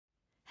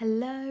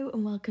Hello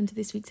and welcome to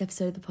this week's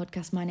episode of the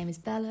podcast. My name is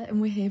Bella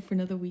and we're here for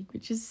another week,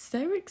 which is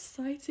so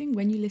exciting.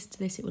 When you listen to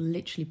this, it will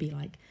literally be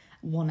like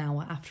 1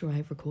 hour after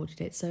I've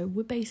recorded it. So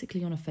we're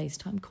basically on a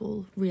FaceTime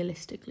call.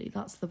 Realistically,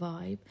 that's the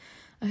vibe.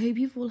 I hope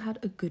you've all had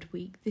a good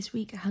week. This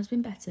week has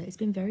been better. It's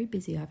been very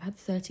busy. I've had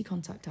 30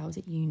 contact hours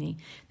at uni.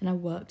 Then I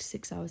worked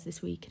 6 hours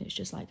this week and it's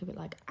just like a bit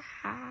like,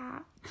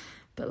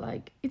 But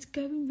like, it's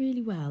going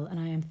really well and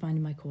I am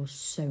finding my course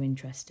so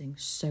interesting.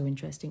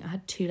 I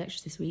had 2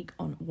 lectures this week,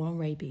 one on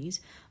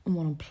rabies and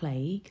one on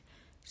plague.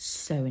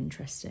 So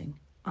interesting.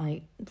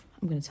 I'm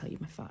going to tell you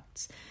my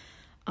facts.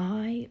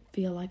 I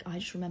feel like I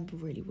just remember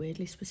really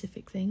weirdly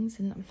specific things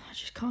and I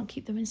just can't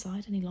keep them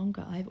inside any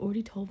longer. I've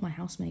already told my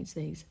housemates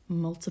these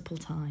multiple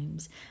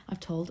times. I've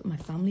told my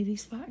family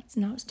these facts.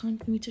 Now it's time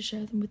for me to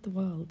share them with the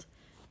world.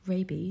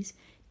 Rabies.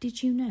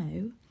 Did you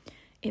know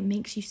it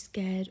makes you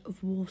scared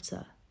of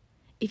water?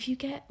 If you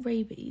get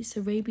rabies,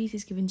 so rabies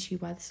is given to you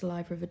by the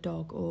saliva of a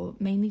dog, or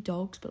mainly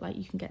dogs, but like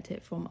you can get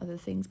it from other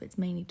things, but it's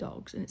mainly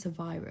dogs and it's a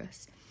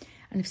virus.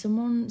 And if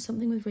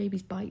something with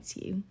rabies bites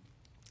you,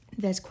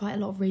 there's quite a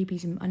lot of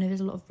rabies, I know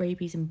there's a lot of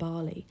rabies in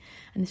Bali,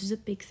 and this was a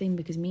big thing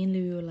because me and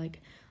Louie were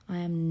like, I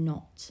am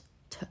not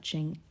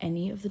touching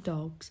any of the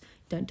dogs,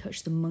 don't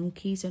touch the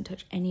monkeys, don't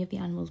touch any of the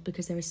animals,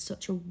 because there is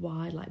such a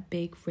wide, like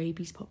big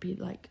rabies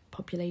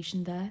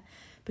population there,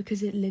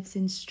 because it lives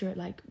in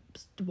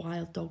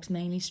wild dogs,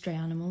 mainly stray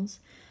animals,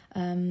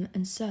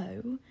 and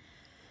so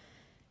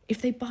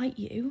if they bite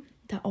you,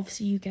 that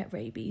obviously you get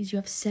rabies. You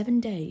have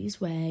 7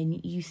 days when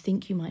you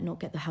think you might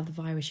not have the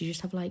virus. You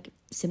just have like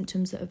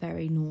symptoms that are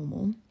very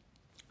normal,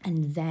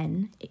 and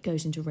then it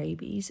goes into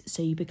rabies.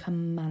 So you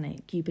become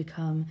manic. You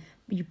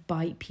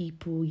bite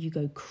people. You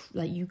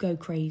go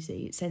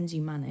crazy. It sends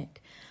you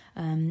manic.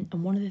 And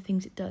one of the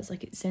things it does,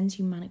 like, it sends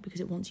you manic because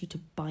it wants you to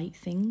bite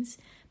things,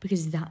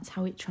 because that's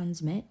how it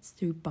transmits,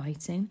 through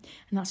biting.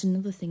 And that's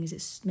another thing, is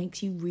it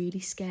makes you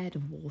really scared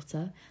of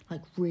water,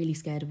 like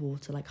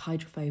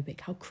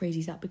hydrophobic. How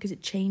crazy is that? Because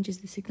it changes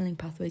the signalling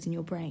pathways in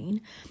your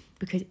brain,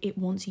 because it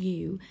wants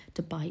you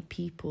to bite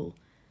people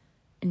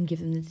and give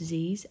them the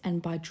disease.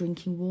 And by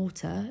drinking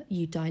water,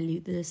 you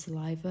dilute the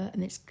saliva,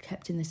 and it's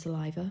kept in the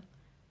saliva.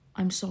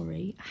 I'm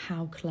sorry,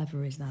 how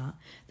clever is that?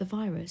 The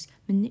virus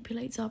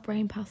manipulates our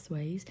brain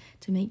pathways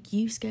to make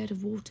you scared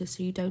of water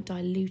so you don't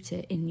dilute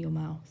it in your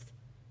mouth.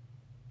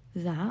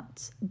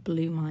 That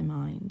blew my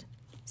mind.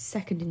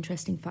 Second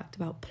interesting fact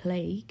about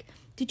plague.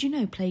 Did you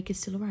know plague is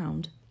still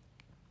around?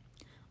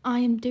 I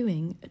am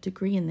doing a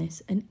degree in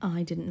this and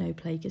I didn't know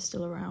plague is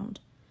still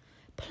around.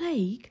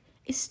 Plague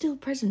is still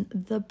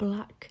present. The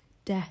Black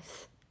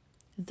Death.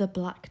 The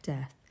Black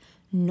Death.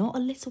 Not a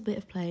little bit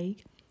of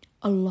plague,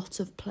 a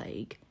lot of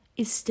plague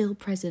is still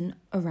present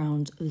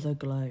around the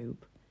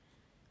globe.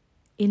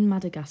 In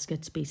Madagascar,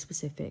 to be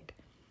specific.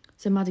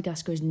 So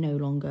Madagascar is no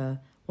longer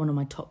one of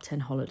my top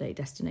 10 holiday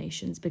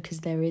destinations because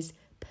there is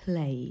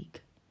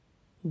plague.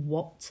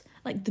 What?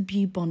 Like the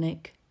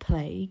bubonic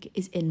plague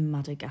is in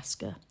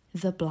Madagascar.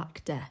 The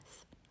Black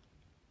Death.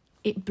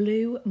 It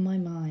blew my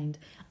mind.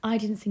 I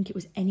didn't think it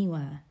was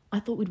anywhere. I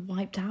thought we'd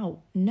wiped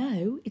out.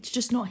 No, it's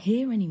just not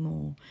here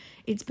anymore.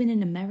 It's been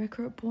in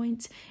America at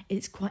points.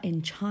 It's quite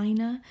in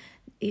China.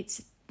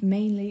 It's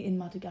mainly in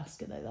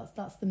Madagascar, though.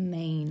 That's the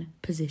main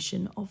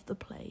position of the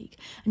plague.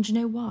 And do you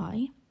know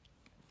why?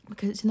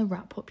 Because it's in the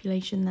rat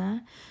population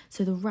there.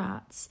 So the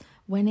rats,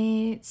 when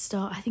it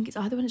starts, I think it's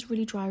either when it's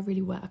really dry or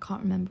really wet. I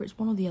can't remember. It's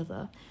one or the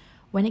other.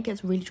 When it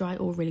gets really dry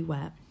or really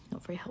wet,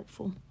 not very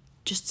helpful.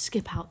 Just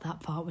skip out that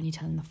part when you're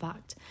telling the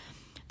fact.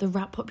 The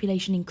rat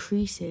population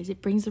increases.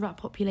 It brings the rat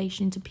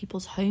population into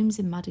people's homes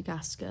in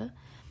Madagascar,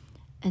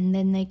 and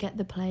then they get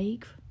the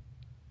plague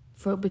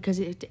because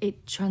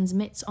it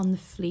transmits on the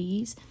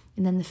fleas,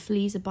 and then the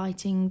fleas are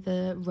biting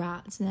the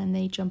rats, and then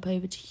they jump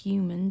over to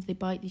humans. They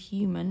bite the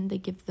human. They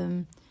give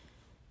them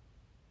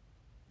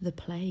the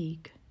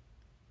plague.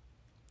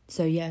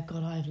 So yeah,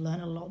 God, I've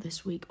learned a lot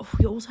this week. Oh,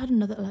 we also had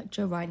another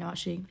lecture right now,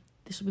 actually.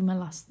 This will be my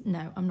last.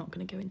 No, I'm not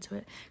going to go into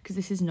it because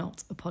this is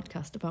not a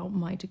podcast about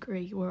my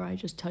degree where I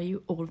just tell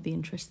you all of the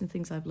interesting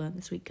things I've learned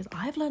this week, because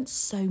I've learned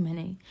so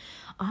many.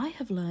 I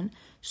have learned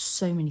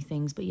so many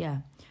things, but yeah,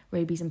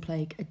 rabies and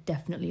plague are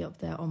definitely up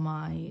there on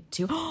my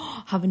to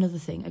have another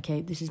thing.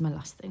 Okay, this is my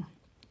last thing.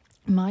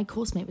 My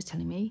course mate was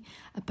telling me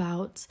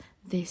about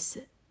this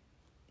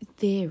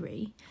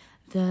theory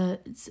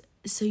that,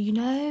 so you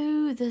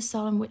know the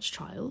Salem witch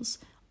trials.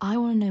 I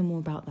want to know more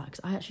about that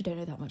because I actually don't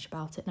know that much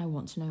about it and I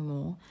want to know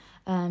more.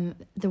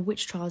 The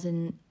witch trials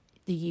in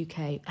the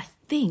UK, I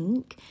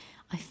think,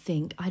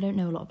 I don't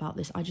know a lot about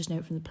this. I just know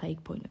it from the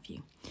plague point of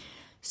view.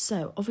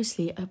 So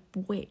obviously a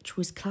witch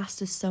was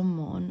classed as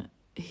someone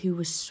who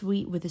was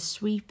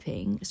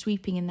sweeping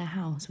in their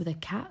house with a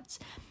cat,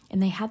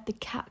 and they had the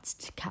cats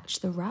to catch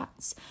the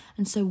rats.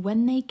 And so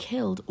when they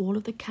killed all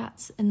of the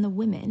cats and the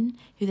women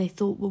who they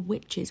thought were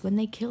witches, when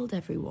they killed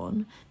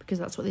everyone, because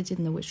that's what they did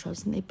in the witch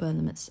trials, and they burned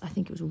them, I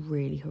think it was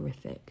really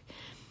horrific.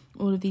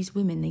 All of these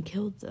women, they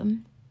killed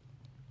them.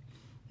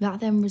 That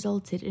then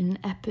resulted in an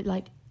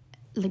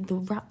like the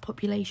rat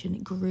population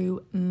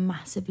grew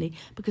massively,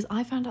 because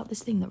I found out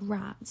this thing that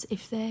rats,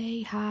 if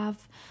they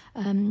have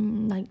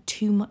like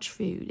too much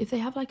food, if they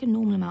have like a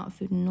normal amount of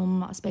food and a normal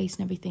amount of space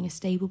and everything, a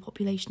stable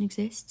population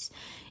exists.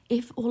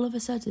 If all of a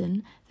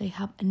sudden they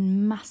have a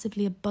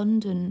massively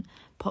abundant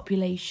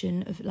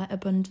population of like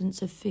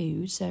abundance of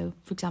food, so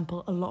for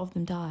example a lot of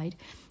them died,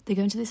 they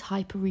go into this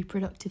hyper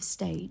reproductive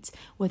state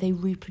where they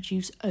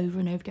reproduce over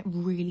and over again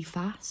really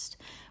fast,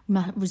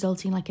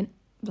 resulting like a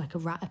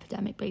rat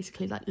epidemic,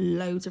 basically. Like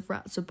loads of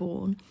rats are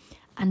born,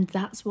 and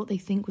that's what they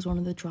think was one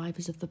of the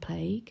drivers of the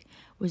plague,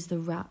 was the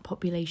rat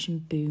population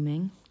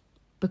booming,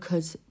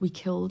 because we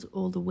killed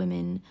all the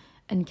women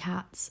and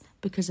cats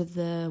because of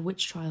the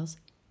witch trials.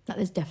 That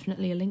there's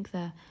definitely a link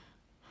there.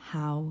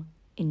 How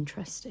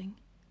interesting.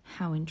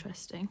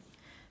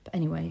 But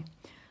anyway,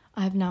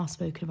 I have now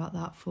spoken about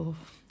that for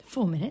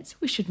 4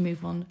 minutes. We should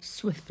move on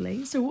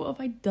swiftly. So what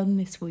have I done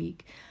this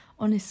week?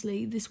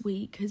 Honestly, this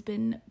week has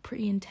been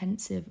pretty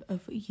intensive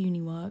of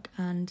uni work,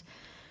 and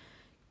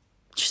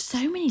just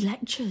so many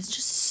lectures,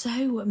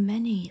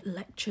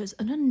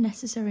 an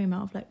unnecessary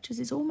amount of lectures.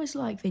 It's almost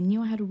like they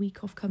knew I had a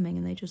week off coming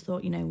and they just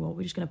thought, you know what,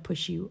 we're just going to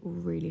push you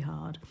really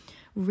hard.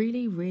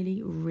 Really,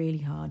 really,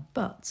 really hard.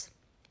 But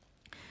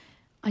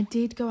I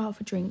did go out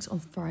for drinks on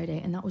Friday,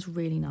 and that was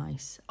really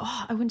nice.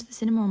 Oh, I went to the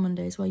cinema on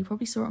Monday as well. You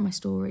probably saw it on my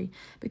story.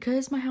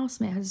 Because my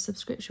housemate has a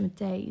subscription with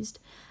Dazed,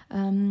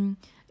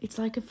 it's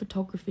like a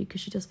photography,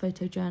 because she does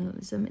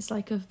photojournalism. It's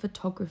like a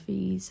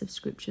photography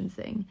subscription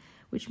thing,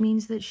 which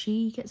means that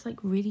she gets like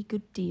really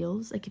good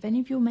deals. Like if any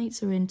of your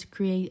mates are into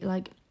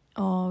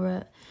are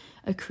at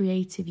a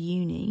creative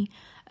uni,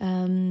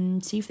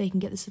 see if they can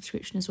get the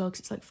subscription as well,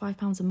 because it's like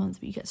 £5 a month,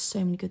 but you get so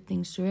many good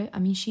things through it. I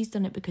mean, she's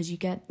done it because you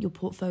get your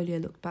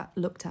portfolio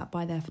looked at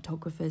by their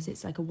photographers.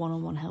 It's like a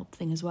one-on-one help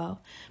thing as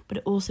well, but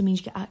it also means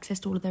you get access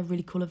to all of their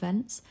really cool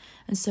events.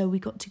 And so we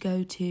got to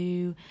go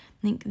to,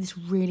 I think, this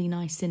really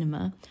nice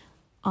cinema.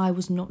 I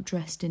was not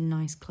dressed in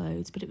nice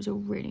clothes, but it was a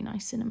really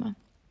nice cinema.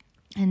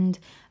 And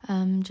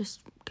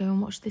just go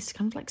and watch this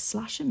kind of like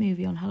slasher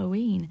movie on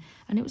Halloween,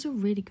 and it was a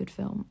really good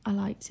film. I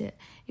liked it.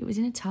 It was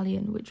in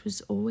Italian, which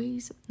was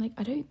always like,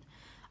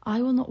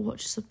 I will not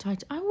watch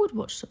subtitles. I would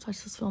watch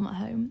subtitles film at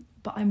home,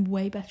 but I'm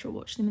way better at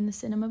watching them in the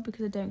cinema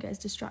because I don't get as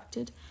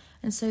distracted.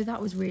 And so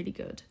that was really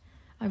good.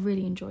 I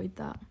really enjoyed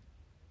that.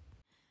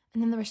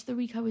 And then the rest of the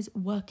week I was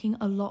working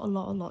a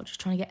lot, just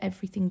trying to get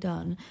everything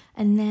done.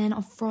 And then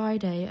on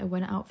Friday I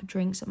went out for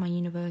drinks at my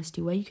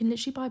university, where you can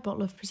literally buy a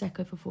bottle of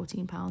Prosecco for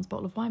 £14,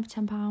 bottle of wine for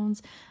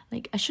 £10.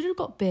 Like, I should have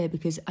got beer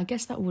because I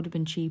guess that would have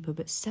been cheaper,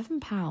 but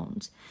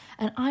 £7.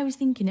 And I was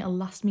thinking it'll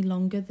last me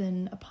longer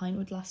than a pint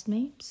would last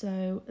me,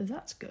 so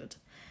that's good.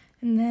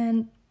 And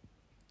then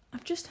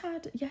I've just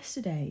had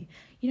yesterday,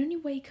 you know when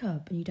you wake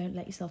up and you don't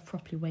let yourself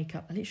properly wake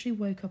up? I literally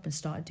woke up and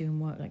started doing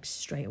work like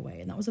straight away,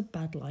 and that was a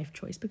bad life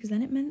choice, because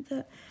then it meant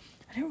that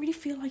I don't really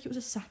feel like it was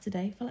a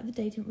Saturday. I felt like the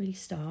day didn't really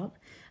start.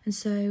 And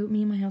so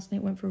me and my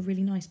housemate went for a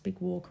really nice big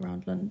walk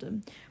around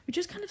London. We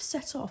just kind of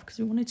set off because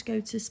we wanted to go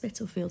to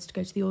Spitalfields to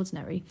go to the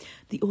Ordinary.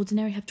 The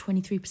Ordinary have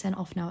 23%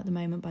 off now at the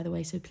moment, by the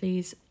way, so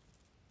please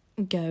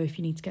go if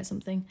you need to get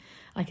something.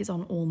 Like, it's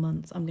on all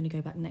month. I'm going to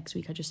go back next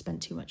week. I just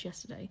spent too much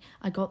yesterday.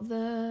 I got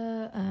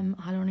the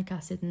hyaluronic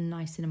acid and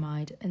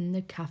niacinamide and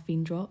the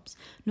caffeine drops.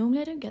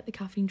 Normally I don't get the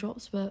caffeine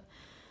drops, but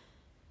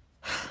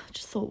I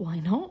just thought, why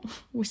not?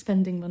 We're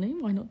spending money,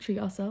 why not treat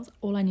ourselves?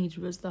 All I needed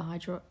was the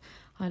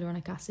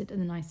hyaluronic acid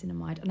and the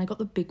niacinamide, and I got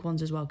the big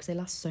ones as well because they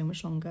last so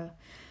much longer.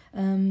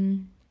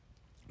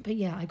 But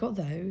yeah, I got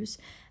those,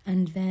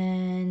 and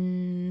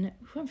then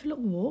we went for a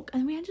little walk,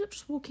 and we ended up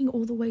just walking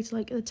all the way to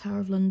like the Tower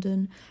of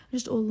London,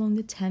 just all along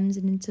the Thames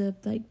and into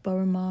like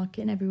Borough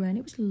Market and everywhere, and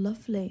it was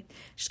lovely.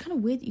 It's just kind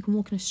of weird that you can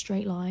walk in a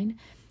straight line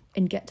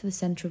and get to the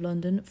centre of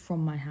London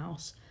from my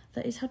house.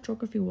 That is how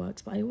geography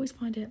works, but I always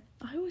find it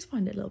a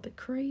little bit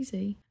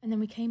crazy. And then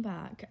we came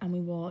back and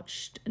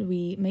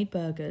we made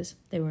burgers.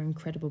 They were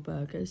incredible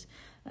burgers.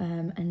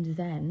 And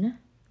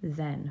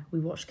then we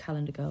watched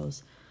Calendar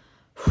Girls.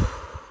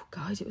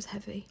 Guys, it was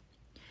heavy.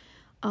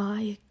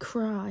 I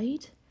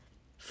cried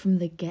from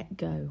the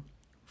get-go.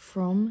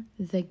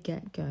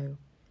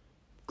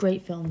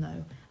 Great film,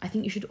 though. I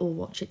think you should all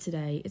watch it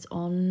today. It's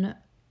on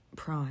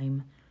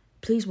Prime.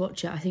 Please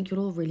watch it. I think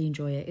you'll all really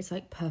enjoy it. It's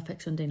like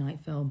perfect Sunday night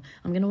film.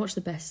 I'm going to watch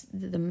the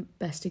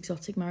best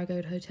exotic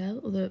marigold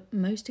hotel, or the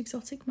most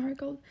exotic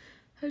marigold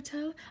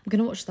hotel. I'm going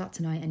to watch that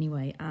tonight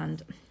anyway,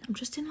 and I'm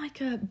just in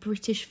like a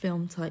British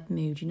film type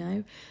mood, you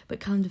know?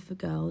 But Calendar for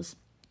Girls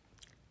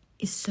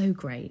is so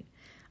great,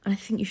 and I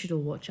think you should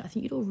all watch it. I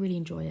think you'd all really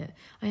enjoy it.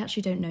 I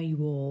actually don't know you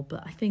all,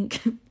 but I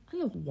think I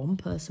know one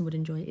person would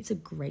enjoy it. It's a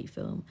great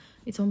film.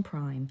 It's on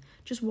Prime.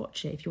 Just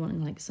watch it if you want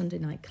like Sunday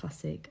night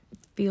classic.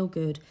 Feel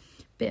good,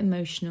 bit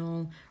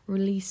emotional,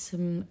 release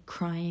some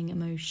crying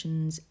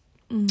emotions.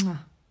 Mwah.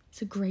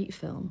 It's a great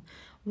film.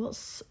 What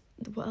else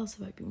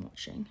have I been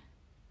watching?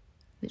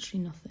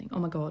 Literally nothing. Oh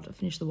my god, I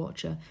finished The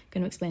Watcher.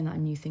 Going to explain that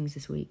in New Things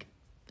this week.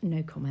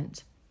 No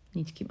comment.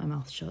 Need to keep my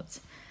mouth shut.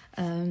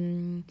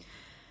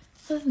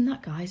 Other than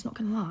that, guys, not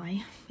gonna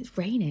lie, it's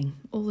raining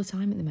all the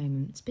time at the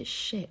moment. It's a bit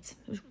shit.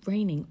 It was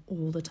raining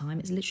all the time.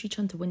 It's literally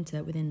turned to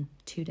winter within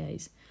 2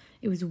 days.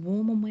 It was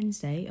warm on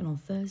Wednesday, and on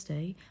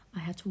Thursday I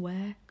had to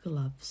wear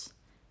gloves.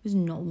 It was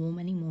not warm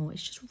anymore.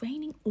 It's just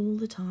raining all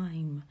the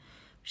time,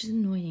 which is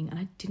annoying. And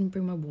I didn't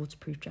bring my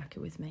waterproof jacket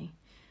with me.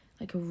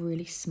 Like a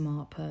really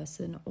smart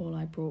person, all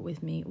I brought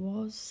with me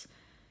was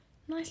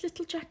nice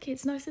little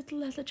jackets, nice little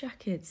leather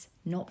jackets.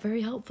 Not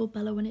very helpful,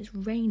 Bella, when it's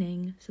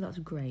raining, so that's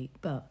great.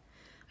 But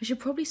I should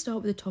probably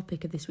start with the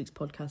topic of this week's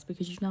podcast,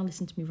 because you've now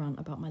listened to me rant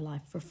about my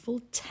life for a full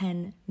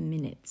 10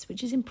 minutes,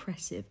 which is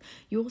impressive.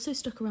 You also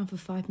stuck around for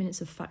 5 minutes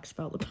of facts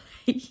about the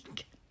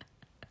plague.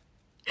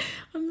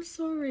 I'm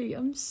sorry,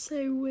 I'm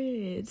so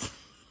weird.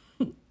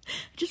 I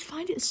just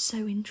find it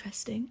so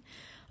interesting.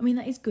 I mean,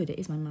 that is good. It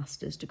is my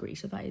master's degree,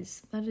 so that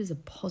is a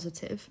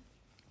positive.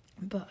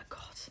 But,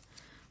 God,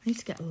 I need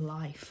to get a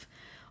life.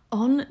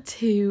 On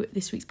to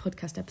this week's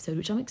podcast episode,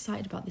 which I'm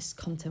excited about this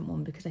content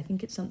one because I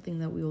think it's something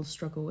that we all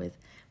struggle with.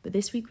 But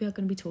this week we are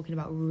going to be talking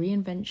about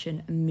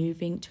reinvention and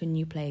moving to a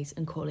new place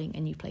and calling a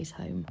new place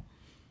home.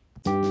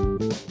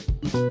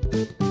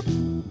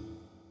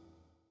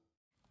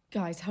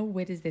 Guys, how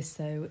weird is this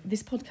though?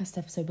 This podcast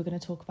episode we're going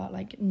to talk about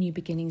like new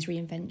beginnings,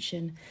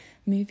 reinvention,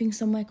 moving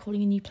somewhere,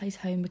 calling a new place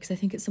home, because I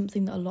think it's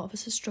something that a lot of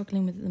us are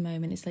struggling with at the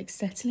moment. It's like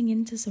settling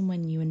into somewhere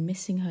new and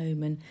missing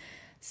home and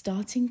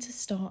starting to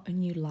start a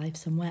new life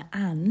somewhere.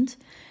 And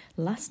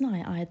last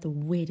night I had the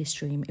weirdest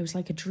dream. It was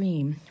like a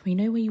dream. You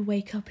know where you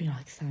wake up and you're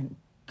like, thank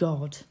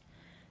God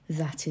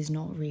that is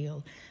not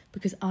real.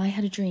 Because I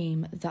had a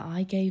dream that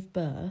I gave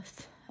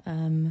birth.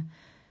 And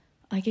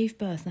I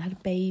had a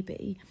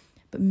baby,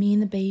 but me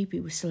and the baby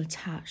were still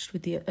attached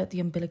with at the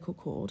umbilical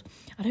cord.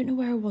 I don't know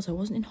where I was. I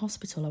wasn't in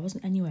hospital. I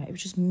wasn't anywhere. It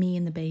was just me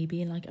and the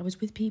baby. And like I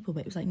was with people,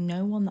 but it was like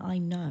no one that I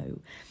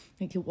know.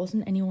 Like it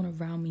wasn't anyone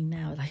around me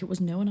now. Like it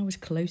was no one I was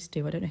close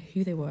to. I don't know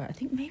who they were. I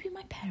think maybe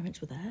my parents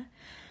were there.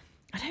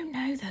 I don't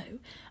know though.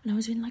 And I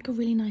was in like a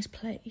really nice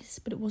place,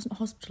 but it wasn't a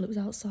hospital. It was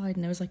outside,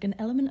 and there was like an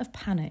element of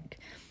panic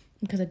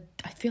because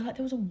I feel like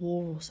there was a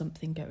war or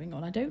something going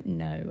on. I don't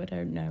know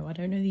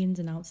the ins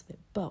and outs of it.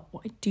 But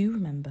what I do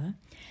remember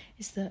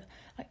is that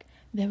like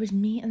there was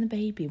me and the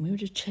baby and we were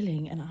just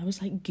chilling, and I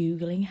was like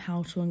Googling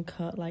how to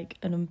uncut like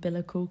an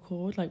umbilical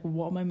cord, like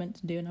what am I meant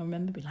to do? And I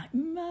remember being like,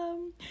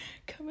 Mum,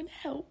 come and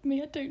help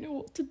me, I don't know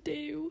what to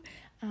do.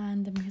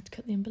 And then we had to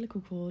cut the umbilical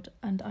cord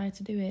and I had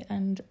to do it,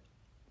 and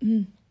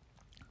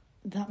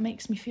that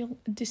makes me feel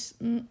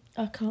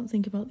I can't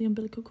think about the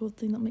umbilical cord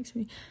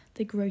thing.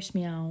 They gross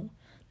me out.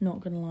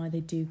 Not gonna lie,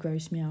 they do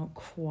gross me out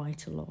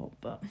quite a lot,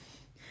 but I'm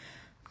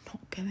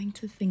not going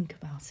to think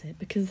about it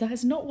because that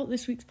is not what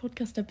this week's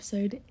podcast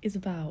episode is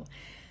about.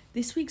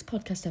 This week's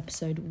podcast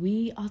episode,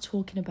 we are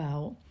talking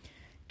about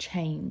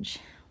change.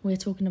 We're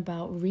talking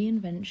about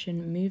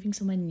reinvention, moving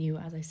somewhere new,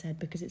 as I said,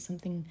 because it's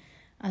something,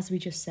 as we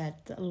just said,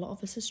 that a lot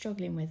of us are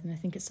struggling with, and I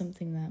think it's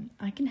something that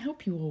I can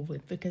help you all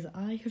with because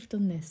I have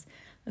done this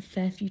a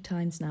fair few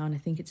times now, and I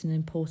think it's an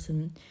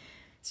important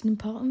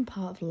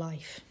part of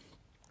life.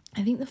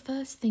 I think the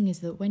first thing is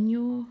that when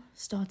you're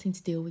starting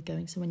to deal with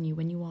going somewhere new,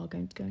 when you are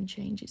going to go and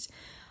change, it's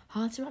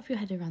hard to wrap your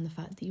head around the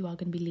fact that you are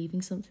going to be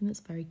leaving something that's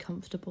very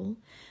comfortable.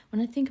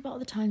 When I think about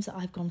the times that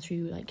I've gone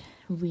through like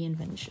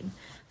reinvention,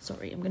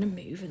 sorry, I'm going to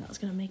move and that's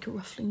going to make a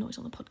ruffling noise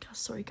on the podcast,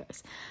 sorry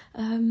guys.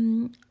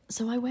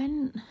 So I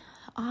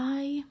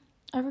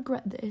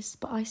regret this,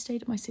 but I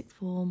stayed at my I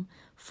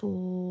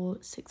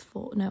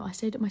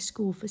stayed at my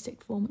school for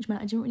sixth form, which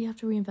meant I didn't really have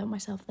to reinvent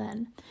myself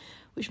then,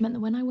 which meant that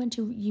when I went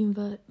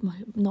to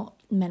not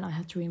meant I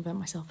had to reinvent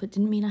myself, it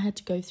didn't mean I had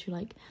to go through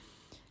like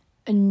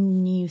a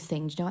new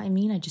thing, do you know what I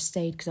mean? I just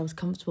stayed because I was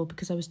comfortable,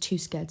 because I was too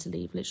scared to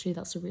leave, literally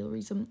that's the real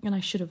reason, and I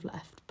should have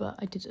left, but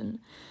I didn't.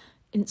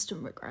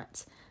 Instant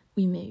regret.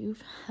 We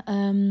move.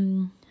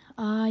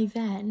 I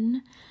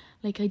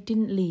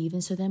didn't leave,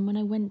 and so then when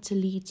I went to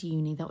Leeds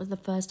uni, that was the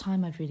first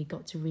time I'd really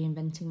got to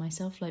reinventing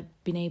myself, like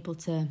being able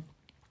to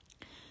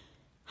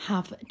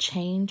have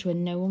change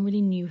when no one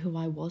really knew who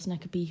I was and I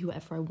could be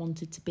whoever I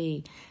wanted to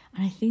be.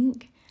 And I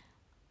think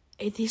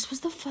this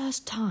was the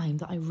first time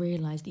that I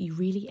realised that you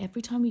really,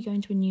 every time you go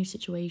into a new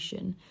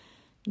situation,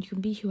 you can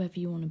be whoever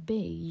you want to be.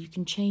 You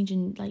can change,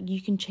 and like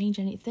you can change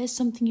any. If there's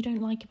something you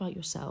don't like about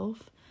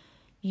yourself,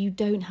 you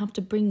don't have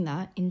to bring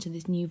that into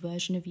this new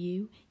version of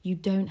you. You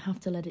don't have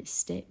to let it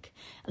stick.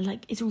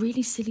 Like, it's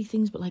really silly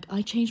things, but like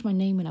I changed my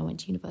name when I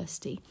went to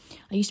university.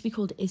 I used to be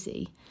called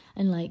Izzy,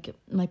 and like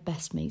my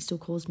best mate still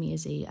calls me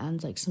Izzy,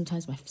 and like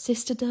sometimes my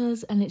sister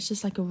does, and it's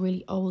just like a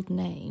really old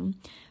name.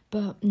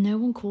 But no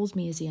one calls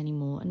me Izzy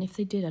anymore, and if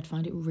they did, I'd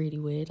find it really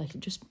weird. Like,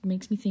 it just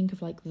makes me think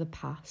of like the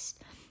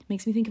past.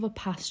 Makes me think of a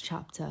past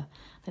chapter.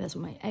 Like, that's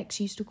what my ex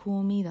used to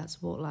call me,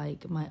 that's what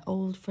like my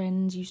old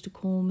friends used to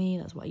call me,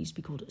 that's what I used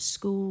to be called at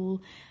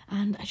school,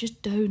 and I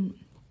just don't,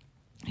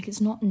 like, it's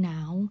not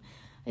now,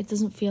 it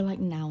doesn't feel like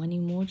now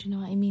anymore, do you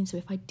know what I mean? So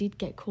if I did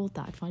get called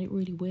that, I'd find it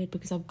really weird,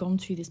 because I've gone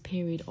through this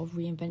period of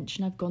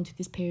reinvention, I've gone through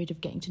this period of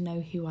getting to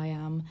know who I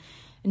am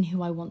and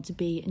who I want to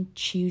be and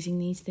choosing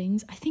these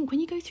things. I think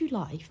when you go through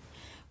life,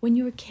 when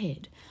you're a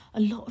kid,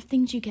 a lot of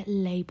things you get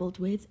labelled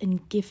with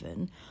and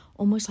given,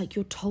 almost like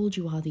you're told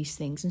you are these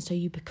things, and so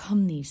you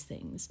become these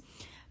things.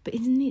 But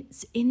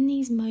it's in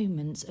these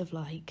moments of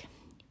like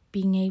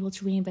being able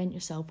to reinvent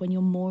yourself when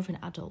you're more of an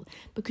adult,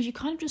 because you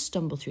kind of just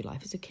stumble through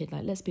life as a kid.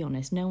 Like, let's be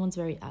honest, no one's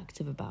very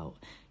active about.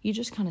 You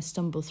just kind of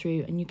stumble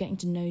through and you're getting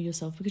to know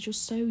yourself because you're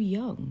so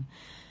young.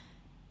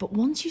 But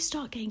once you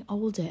start getting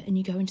older and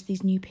you go into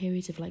these new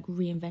periods of like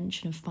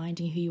reinvention, of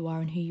finding who you are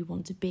and who you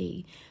want to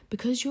be,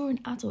 because you're an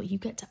adult, you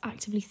get to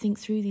actively think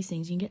through these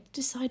things. You get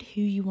to decide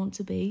who you want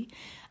to be.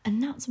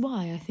 And that's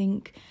why I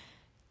think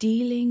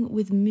dealing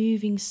with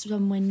moving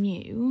somewhere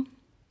new,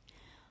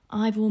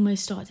 I've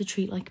almost started to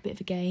treat like a bit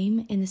of a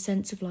game, in the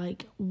sense of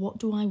like, what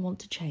do I want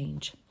to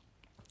change?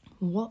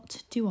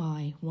 What do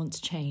I want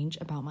to change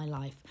about my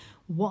life?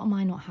 What am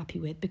I not happy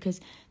with? Because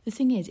the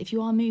thing is, if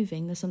you are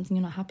moving, there's something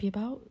you're not happy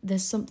about.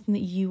 There's something that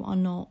you are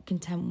not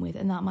content with.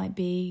 And that might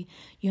be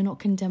you're not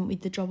content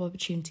with the job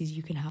opportunities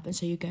you can have. And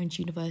so you're going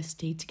to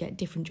university to get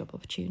different job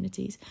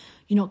opportunities.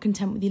 You're not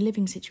content with your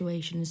living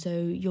situation. So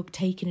you're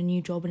taking a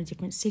new job in a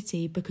different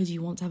city because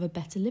you want to have a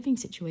better living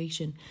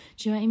situation.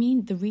 Do you know what I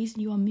mean? The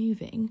reason you are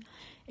moving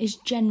is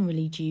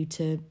generally due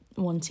to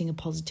wanting a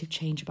positive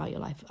change about your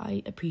life.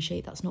 I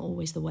appreciate that's not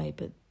always the way,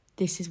 but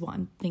this is what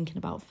I'm thinking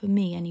about for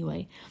me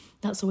anyway.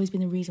 That's always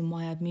been the reason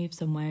why I've moved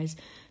somewhere. Is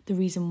the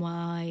reason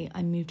why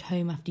I moved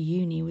home after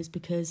uni was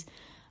because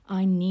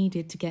I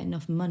needed to get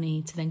enough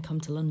money to then come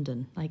to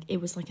London. Like,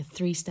 it was like a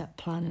 3-step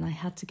plan and I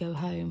had to go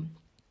home.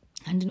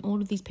 And in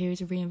all of these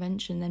periods of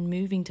reinvention, then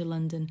moving to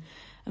London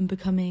and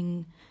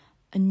becoming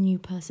a new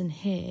person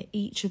here,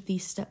 each of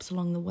these steps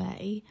along the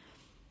way,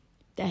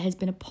 there's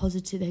been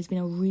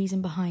a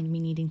reason behind me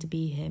needing to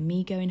be here.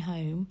 Me going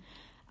home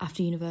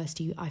after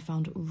university, I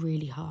found it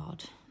really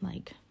hard.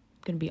 Like,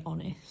 I'm going to be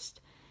honest.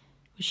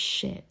 It was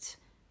shit.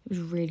 It was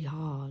really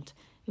hard.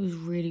 It was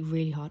really,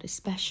 really hard,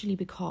 especially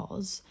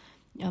because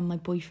my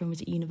boyfriend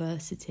was at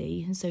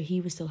university, and so he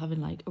was still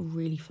having like a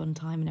really fun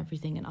time and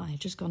everything, and I had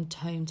just gone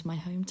home to my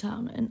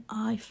hometown, and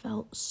I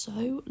felt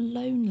so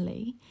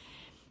lonely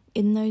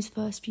in those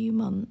first few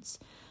months.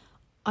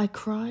 I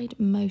cried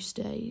most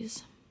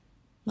days.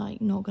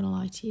 Like, not gonna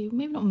lie to you,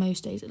 maybe not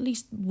most days, at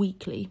least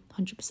weekly,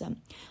 100%.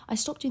 I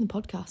stopped doing the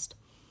podcast.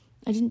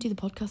 I didn't do the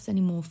podcast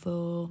anymore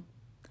for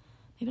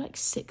maybe like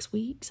 6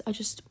 weeks. I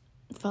just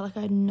felt like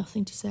I had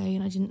nothing to say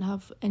and I didn't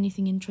have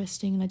anything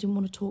interesting and I didn't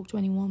want to talk to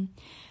anyone.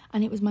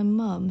 And it was my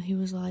mum who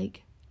was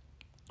like,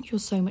 you're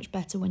so much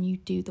better when you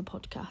do the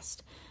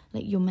podcast.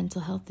 Like, your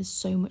mental health is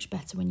so much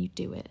better when you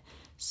do it.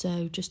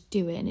 So just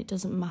do it, and it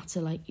doesn't matter.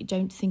 Like, you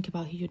don't think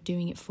about who you're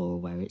doing it for or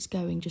where it's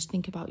going. Just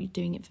think about you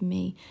doing it for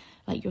me,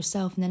 like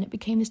yourself. And then it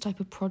became this type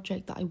of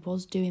project that I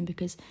was doing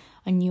because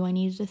I knew I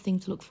needed a thing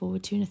to look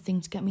forward to and a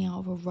thing to get me out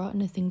of a rut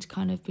and a thing to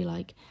kind of be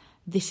like,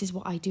 this is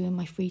what I do in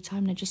my free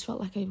time. And I just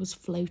felt like I was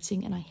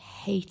floating and I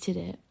hated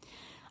it.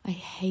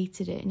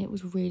 And it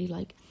was really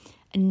like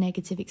a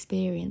negative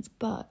experience.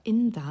 But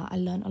in that, I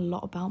learned a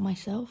lot about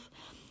myself.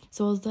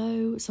 So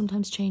although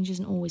sometimes change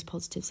isn't always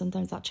positive,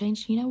 sometimes that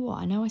change, you know what?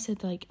 I know I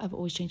said like I've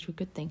always changed for a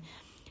good thing.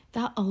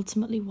 That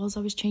ultimately was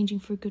I was changing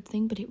for a good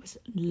thing, but it was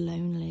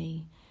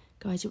lonely.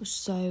 Guys, it was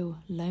so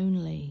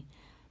lonely.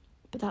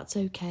 But that's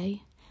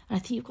okay. And I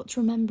think you've got to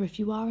remember, if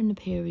you are in a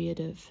period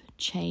of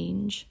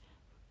change,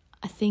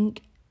 I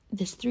think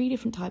there's 3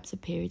 different types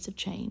of periods of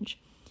change.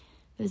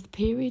 There's the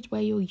period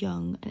where you're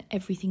young and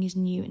everything is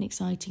new and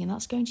exciting, and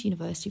that's going to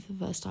university for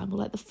the first time. Well,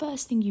 like, the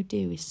first thing you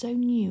do is so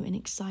new and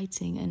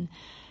exciting and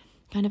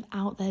kind of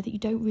out there that you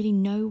don't really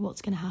know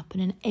what's going to happen,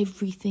 and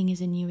everything is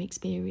a new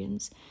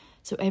experience.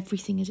 So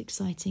everything is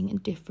exciting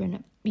and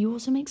different. You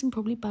also make some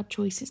probably bad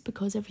choices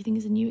because everything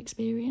is a new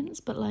experience,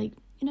 but like,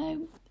 you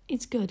know,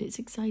 it's good, it's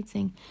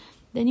exciting.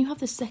 Then you have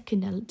the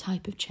second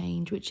type of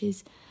change, which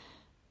is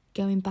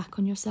going back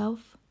on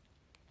yourself,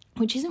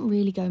 which isn't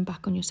really going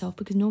back on yourself,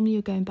 because normally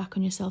you're going back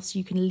on yourself so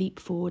you can leap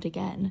forward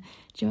again.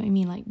 Do you know what I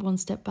mean? Like, 1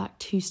 step back,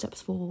 2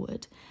 steps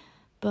forward.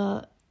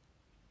 But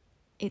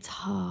it's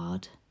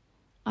hard.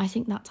 I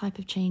think that type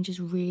of change is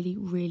really,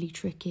 really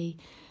tricky.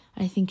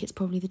 And I think it's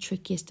probably the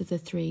trickiest of the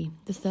 3.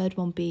 The third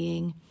one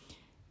being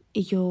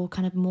you're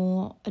kind of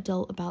more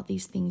adult about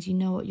these things. You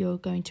know what you're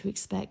going to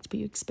expect, but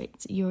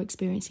you're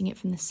experiencing it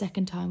from the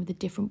second time with a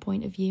different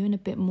point of view and a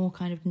bit more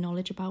kind of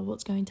knowledge about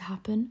what's going to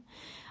happen.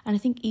 And I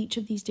think each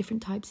of these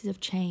different types of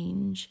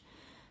change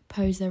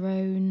pose their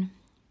own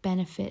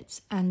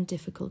benefits and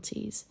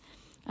difficulties.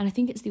 And I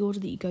think it's the order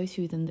that you go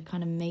through them that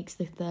kind of makes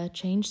the third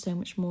change so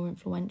much more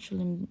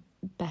influential and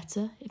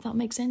better, if that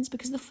makes sense.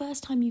 Because the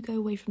first time you go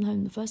away from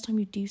home, the first time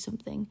you do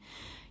something,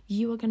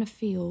 you are going to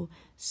feel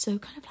so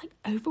kind of like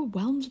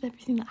overwhelmed with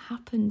everything that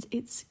happens.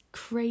 It's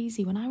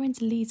crazy. When I went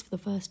to Leeds for the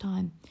first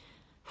time,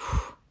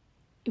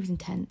 it was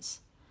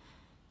intense.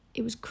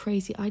 It was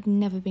crazy. I'd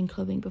never been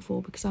clubbing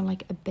before because I'm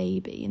like a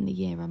baby in the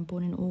year. I'm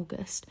born in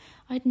August.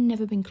 I'd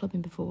never been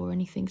clubbing before or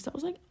anything. So that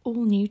was like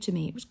all new to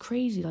me. It was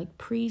crazy, like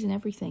prees and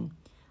everything.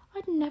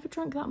 I'd never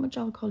drank that much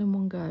alcohol in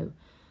one go.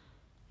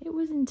 It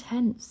was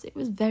intense. It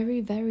was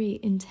very, very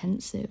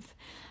intensive.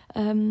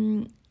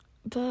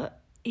 But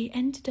it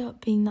ended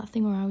up being that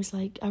thing where I was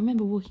like, I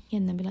remember walking in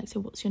and they'd be like, so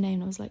what's your name?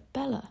 And I was like,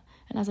 Bella.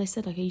 And as I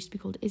said, like, I used to be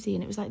called Izzy.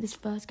 And it was like this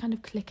first kind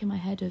of click in my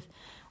head of,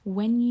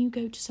 when you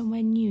go to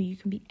somewhere new, you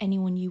can be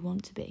anyone you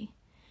want to be.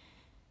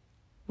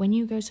 When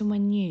you go somewhere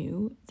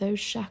new, those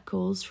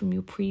shackles from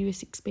your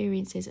previous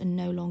experiences are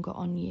no longer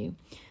on you.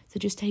 So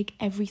just take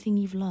everything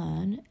you've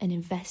learned and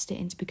invest it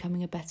into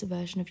becoming a better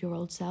version of your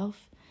old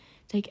self.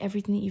 Take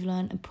everything that you've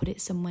learned and put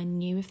it somewhere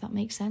new, if that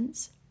makes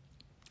sense.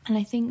 And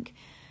I think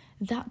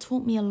that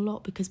taught me a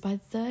lot, because by the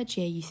third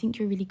year, you think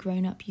you're really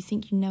grown up. You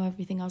think you know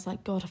everything. I was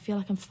like, God, I feel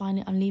like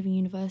I'm leaving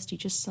university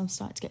just so I'm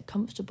starting to get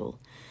comfortable.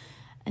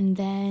 And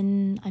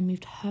then I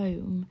moved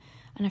home,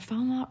 and I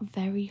found that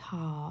very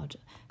hard,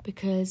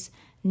 because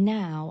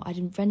now I'd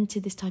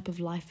invented this type of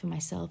life for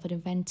myself. I'd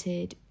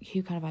invented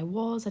who kind of I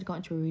was. I'd got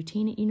into a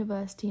routine at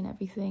university and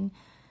everything.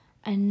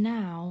 And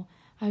now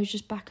I was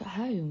just back at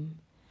home.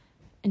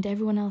 And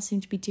everyone else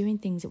seemed to be doing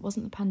things. It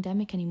wasn't the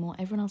pandemic anymore.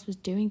 Everyone else was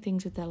doing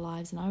things with their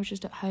lives. And I was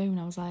just at home, and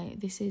I was like,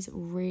 this is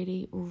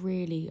really,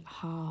 really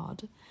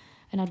hard.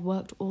 And I'd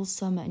worked all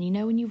summer. And you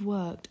know when you've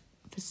worked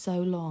for so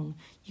long,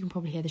 you can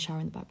probably hear the shower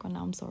in the background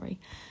now, I'm sorry.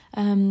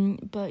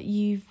 But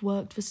you've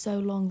worked for so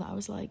long that I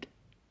was like,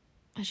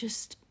 I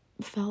just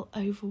felt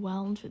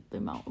overwhelmed with the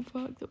amount of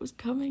work that was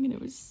coming, and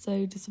it was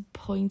so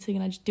disappointing,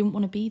 and I just didn't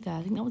want to be there.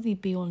 I think that was the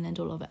be all and end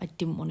all of it. I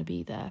didn't want to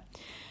be there.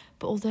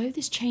 But although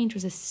this change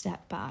was a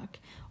step back,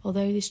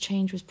 although this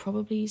change was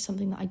probably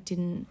something that I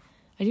didn't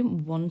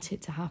want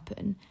it to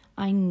happen,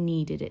 I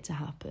needed it to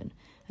happen.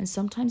 And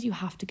sometimes you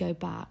have to go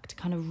back to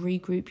kind of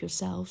regroup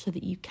yourself so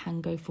that you can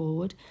go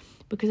forward,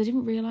 because I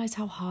didn't realise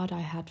how hard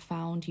I had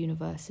found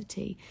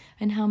university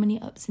and how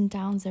many ups and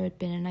downs there had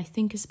been. And I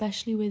think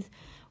especially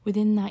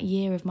within that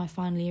year of my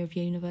final year of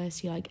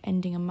university, like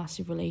ending a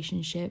massive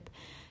relationship,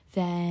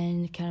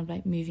 then kind of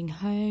like moving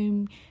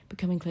home,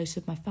 becoming close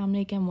with my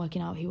family again,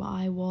 working out who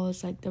I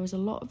was, like there was a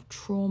lot of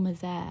trauma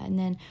there. And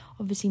then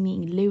obviously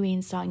meeting Louis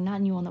and starting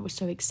that new one, that was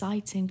so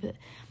exciting. But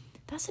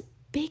that's a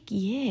big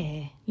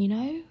year, you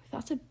know,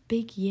 that's a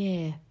big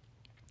year.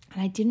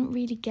 And I didn't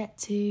really get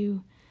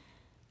to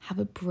have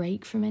a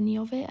break from any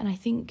of it. And I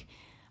think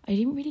I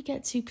didn't really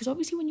get to, because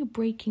obviously when you're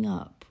breaking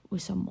up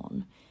with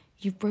someone,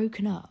 you've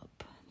broken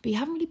up, but you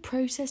haven't really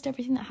processed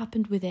everything that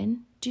happened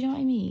within. Do you know what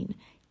I mean?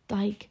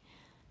 Like,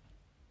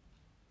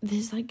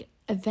 there's like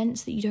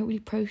events that you don't really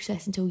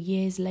process until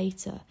years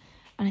later.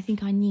 And I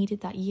think I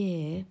needed that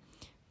year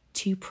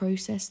to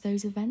process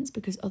those events,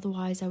 because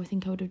otherwise I would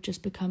think I would have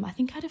just become, I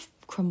think I'd have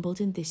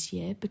crumbled in this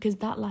year, because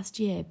that last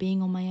year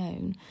being on my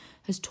own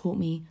has taught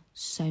me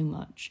so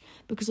much.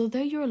 Because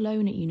although you're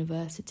alone at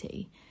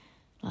university,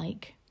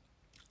 like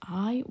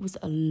I was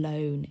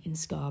alone in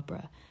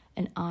Scarborough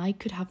and I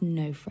could have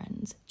no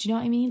friends. Do you know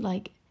what I mean?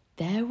 Like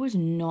there was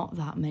not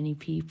that many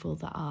people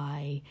that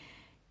I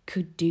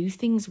could do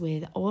things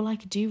with. All I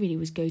could do really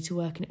was go to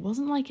work, and it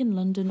wasn't like in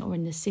London or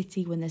in the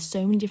city when there's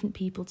so many different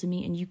people to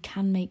meet and you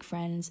can make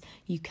friends,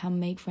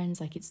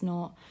 like it's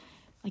not,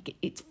 like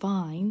it's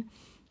fine.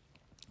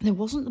 There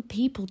wasn't the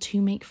people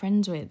to make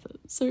friends with,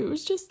 so it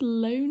was just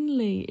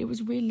lonely. It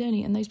was really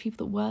lonely, and those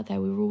people that were there,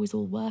 we were always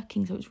all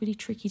working, so it was really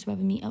tricky to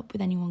ever meet up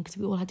with anyone because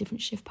we all had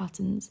different shift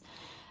patterns.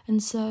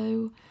 And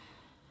so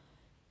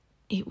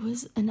it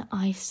was an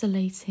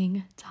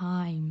isolating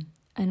time.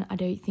 And I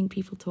don't think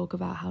people talk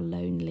about how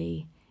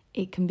lonely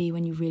it can be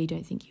when you really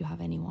don't think you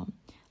have anyone.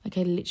 Like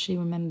I literally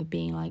remember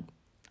being like,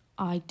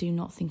 I do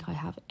not think I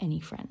have any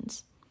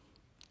friends.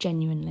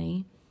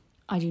 Genuinely,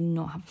 I do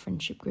not have a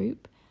friendship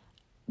group,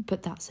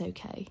 but that's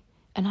okay.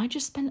 And I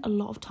just spent a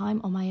lot of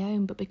time on my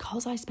own. But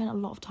because I spent a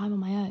lot of time on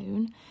my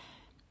own,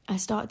 I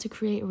started to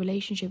create a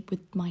relationship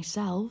with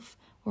myself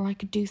where I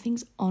could do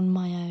things on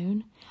my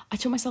own. I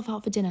took myself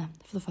out for dinner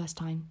for the first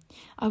time.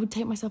 I would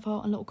take myself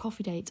out on little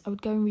coffee dates. I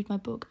would go and read my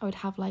book. I would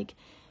have like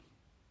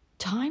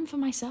time for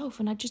myself,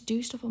 and I'd just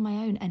do stuff on my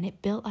own. And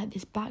it built like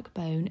this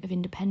backbone of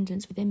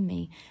independence within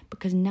me,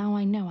 because now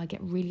I know I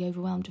get really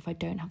overwhelmed if I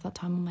don't have that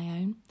time on my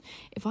own.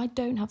 If I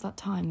don't have that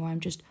time where I'm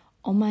just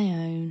on my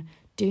own,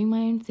 doing my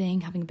own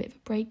thing, having a bit of a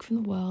break from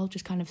the world,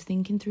 just kind of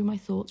thinking through my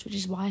thoughts, which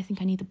is why I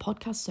think I need the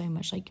podcast so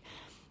much. Like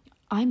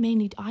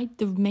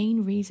the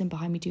main reason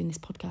behind me doing this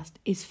podcast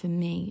is for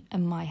me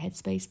and my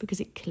headspace, because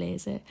it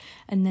clears it.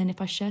 And then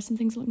if I share some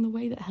things along the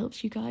way that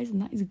helps you guys,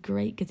 and that is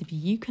great, because if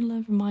you can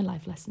learn from my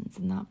life lessons,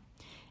 and that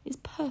is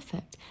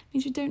perfect. It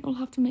means we don't all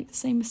have to make the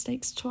same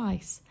mistakes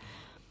twice.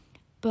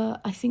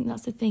 But I think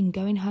that's the thing.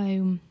 Going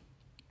home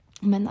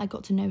meant that I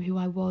got to know who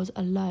I was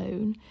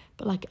alone,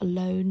 but like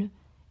alone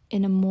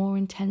in a more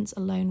intense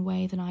alone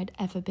way than I'd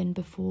ever been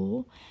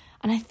before.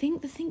 And I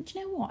think do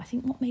you know what? I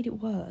think what made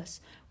it worse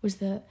was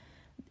that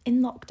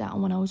in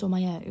lockdown, when I was on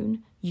my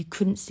own, you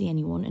couldn't see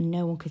anyone and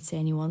no one could see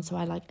anyone. So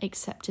I like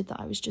accepted that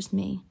I was just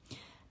me.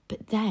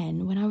 But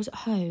then when I was at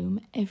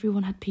home,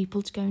 everyone had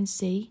people to go and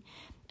see,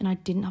 and I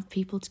didn't have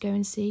people to go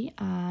and see.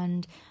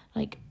 And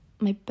like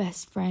my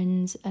best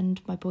friends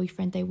and my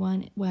boyfriend, they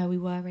weren't where we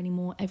were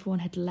anymore. Everyone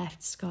had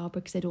left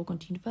Scarborough because they'd all gone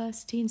to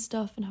university and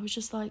stuff. And I was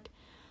just like,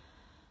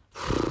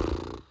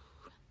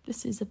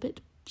 this is a bit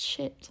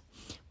shit.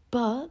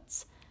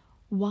 But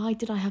why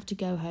did I have to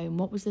go home?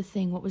 What was the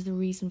thing? What was the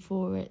reason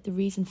for it? The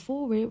reason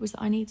for it was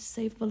that I needed to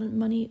save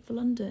money for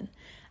London.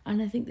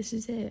 And I think this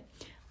is it.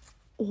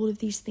 All of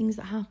these things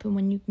that happen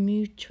when you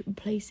move to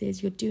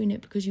places, you're doing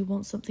it because you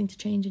want something to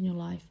change in your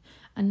life.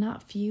 And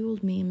that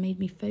fueled me and made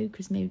me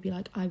focus, maybe be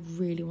like, I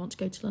really want to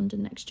go to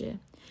London next year.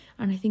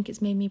 And I think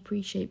it's made me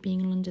appreciate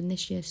being in London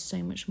this year so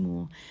much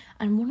more.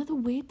 And one of the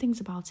weird things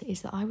about it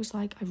is that I was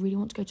like, I really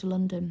want to go to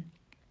London.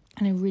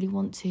 And I really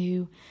want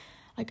to,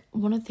 like,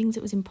 one of the things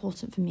that was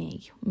important for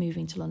me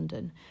moving to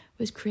London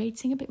was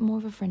creating a bit more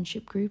of a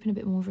friendship group and a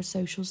bit more of a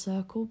social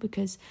circle,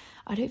 because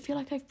I don't feel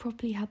like I've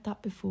properly had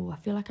that before. I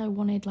feel like I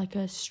wanted like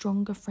a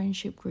stronger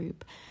friendship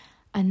group.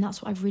 And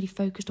that's what I've really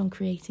focused on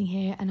creating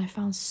here. And I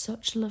found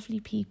such lovely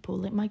people.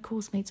 Like, my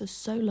course mates are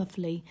so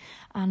lovely,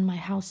 and my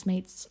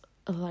housemates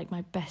are like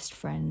my best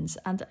friends,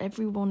 and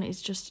everyone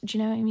is just, do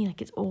you know what I mean?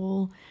 Like, it's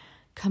all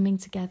coming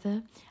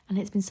together, and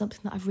it's been something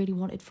that I've really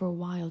wanted for a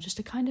while, just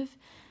to kind of,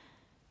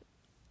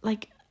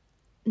 like,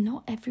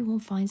 not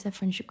everyone finds their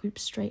friendship group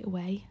straight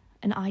away,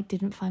 and I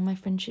didn't find my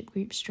friendship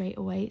group straight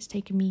away. It's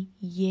taken me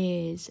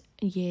years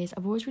and years.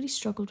 I've always really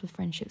struggled with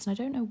friendships, and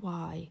I don't know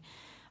why.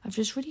 I've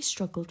just really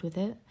struggled with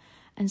it.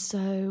 And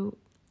so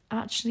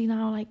actually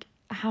now, like,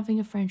 having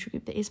a friendship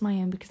group that is my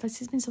own, because this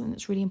has been something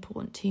that's really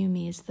important to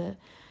me, is that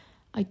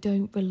I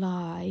don't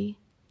rely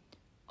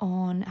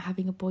on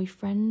having a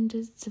boyfriend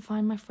to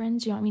find my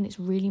friends. You know what I mean? It's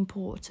really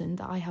important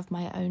that I have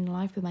my own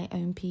life with my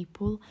own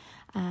people.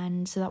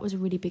 And so that was a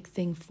really big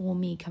thing for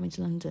me coming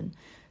to London.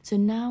 So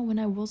now when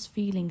I was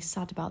feeling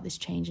sad about this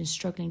change and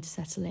struggling to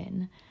settle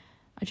in,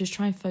 I just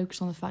try and focus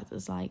on the fact that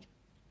it's like,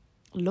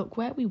 look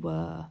where we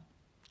were,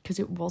 because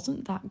it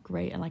wasn't that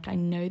great. And like, I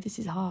know this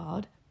is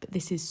hard, but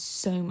this is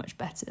so much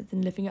better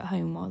than living at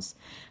home was.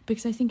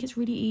 Because I think it's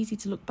really easy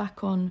to look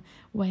back on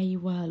where you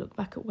were, look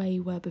back at where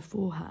you were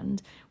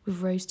beforehand with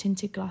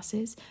rose-tinted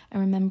glasses and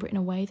remember it in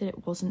a way that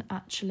it wasn't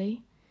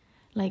actually.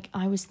 Like,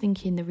 I was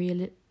thinking the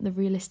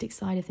realistic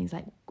side of things,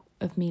 like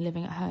of me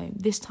living at home.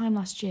 This time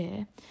last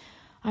year,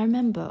 I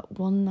remember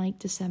one night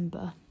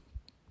December,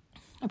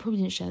 I probably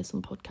didn't share this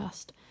on the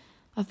podcast.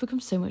 I've become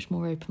so much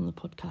more open on the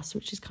podcast,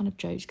 which is kind of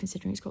jokes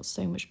considering it's got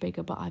so much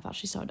bigger, but I've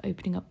actually started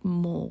opening up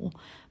more.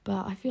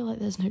 But I feel like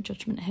there's no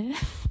judgment here.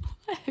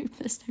 I hope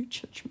there's no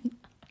judgment.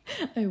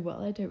 Oh,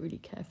 well, I don't really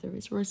care if there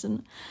is or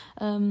isn't.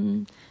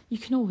 You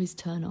can always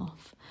turn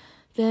off.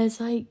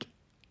 There's like,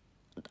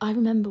 I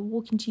remember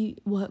walking to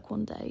work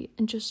one day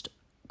and just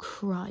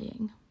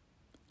crying.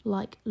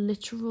 Like,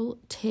 literal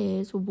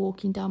tears were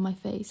walking down my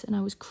face and I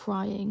was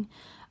crying.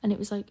 And it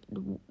was like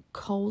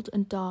cold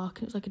and dark,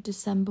 and it was like a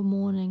December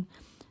morning.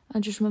 I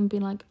just remember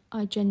being like,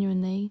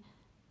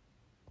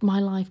 my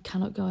life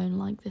cannot go on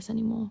like this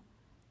anymore.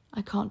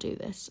 I can't do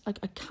this. Like,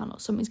 I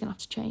cannot. Something's going to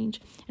have to change.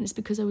 And it's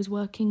because I was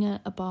working at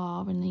a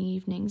bar in the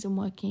evenings and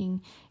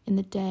working in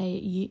the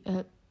day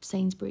at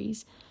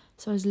Sainsbury's.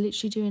 So I was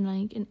literally doing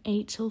like an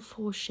 8 till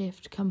 4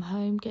 shift, come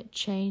home, get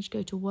changed,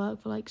 go to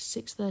work for like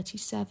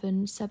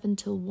 6:37, 7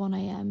 till 1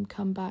 a.m,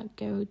 come back,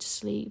 go to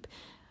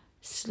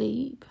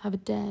sleep, have a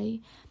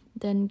day,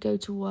 then go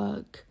to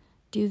work,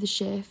 do the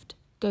shift,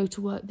 go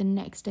to work the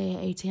next day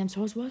at 8 a.m.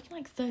 So I was working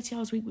like 30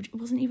 hours a week, which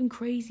wasn't even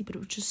crazy, but it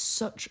was just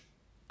such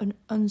an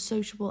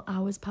unsociable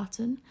hours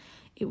pattern.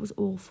 It was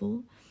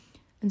awful.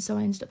 And so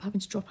I ended up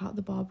having to drop out of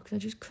the bar because I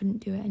just couldn't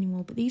do it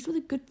anymore. But these were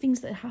the good things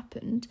that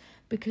happened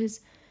because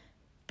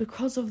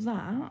of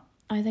that,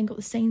 I then got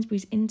the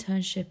Sainsbury's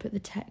internship at the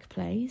tech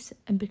place.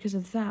 And because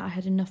of that, I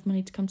had enough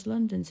money to come to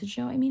London. So do you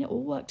know what I mean? It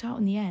all worked out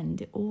in the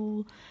end.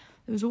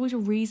 There was always a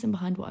reason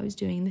behind what I was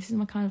doing. This is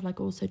my kind of like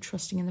also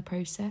trusting in the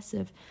process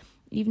of,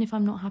 even if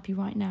I'm not happy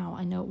right now,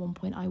 I know at one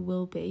point I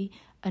will be,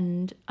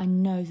 and I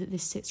know that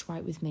this sits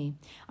right with me.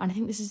 And I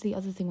think this is the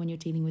other thing when you're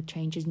dealing with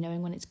change, is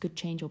knowing when it's good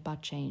change or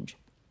bad change.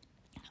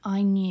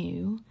 I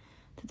knew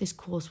that this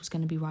course was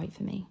going to be right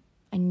for me.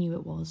 I knew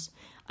it was.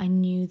 I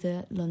knew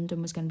that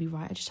London was going to be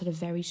right. I just had a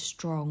very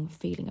strong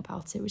feeling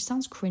about it, which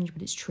sounds cringe,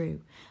 but it's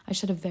true. I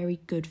just had a very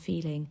good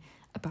feeling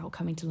about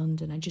coming to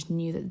London. I just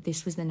knew that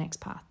this was the next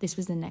path. This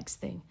was the next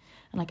thing.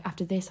 And like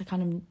after this, I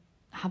kind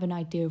of have an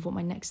idea of what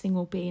my next thing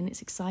will be, and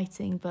it's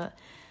exciting, but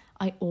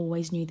I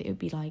always knew that it would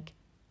be like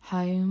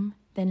home,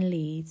 then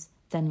Leeds,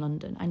 then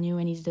London. I knew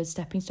I needed a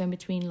stepping stone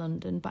between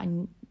London, but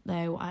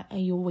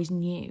I always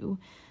knew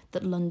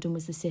that London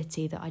was the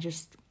city that I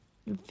just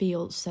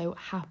feel so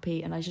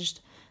happy, and I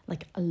just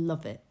like, I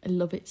love it. I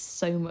love it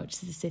so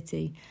much as a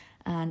city.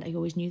 And I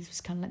always knew this was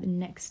kind of like the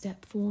next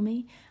step for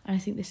me. And I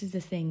think this is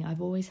the thing.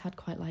 I've always had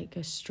quite like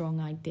a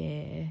strong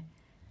idea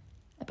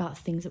about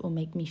things that will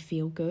make me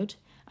feel good.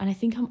 And I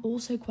think I'm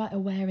also quite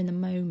aware in the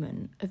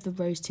moment of the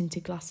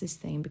rose-tinted glasses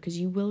thing, because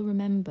you will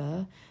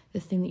remember the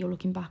thing that you're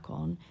looking back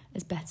on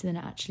as better than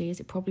it actually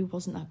is. It probably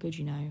wasn't that good,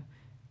 you know.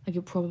 Like,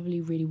 it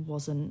probably really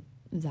wasn't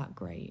that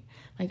great.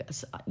 Like,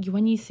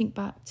 when you think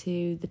back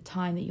to the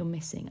time that you're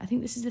missing, I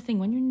think this is the thing.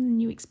 When you're in a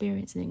new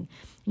experiencing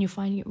and you're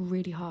finding it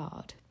really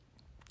hard,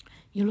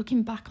 you're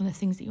looking back on the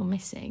things that you're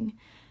missing,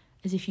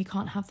 as if you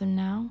can't have them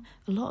now.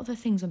 A lot of the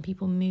things when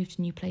people move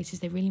to new places,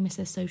 they really miss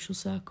their social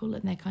circle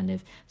and their kind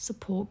of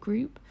support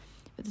group.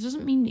 But that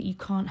doesn't mean that you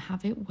can't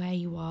have it where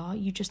you are.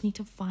 You just need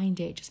to find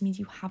it. It just means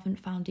you haven't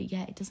found it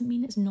yet. It doesn't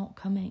mean it's not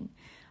coming.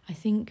 I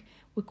think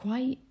we're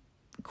quite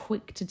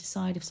quick to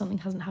decide if something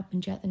hasn't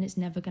happened yet, then it's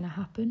never going to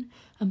happen.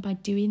 And by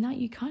doing that,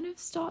 you kind of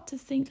start to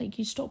think, like,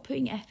 you stop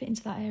putting effort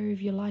into that area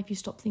of your life. You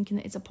stop thinking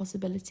that it's a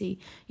possibility.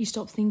 You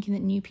stop thinking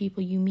that new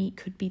people you meet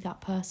could be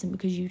that person,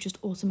 because you just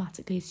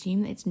automatically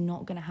assume that it's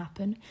not going to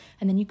happen.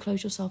 And then you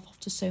close yourself off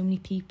to so many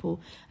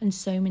people and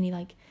so many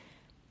like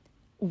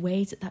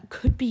ways that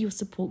could be your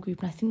support group.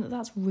 And I think that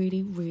that's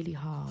really, really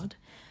hard.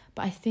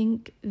 But I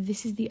think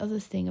this is the other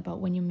thing about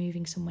when you're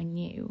moving somewhere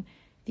new.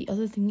 The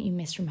other thing that you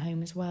miss from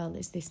home as well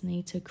is this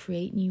need to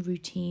create new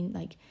routine.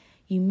 Like,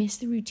 you miss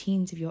the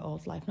routines of your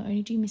old life. Not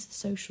only do you miss the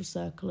social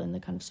circle and the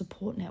kind of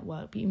support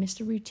network, but you miss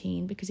the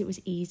routine because it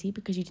was easy,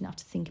 because you didn't have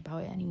to think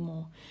about it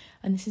anymore.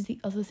 And this is the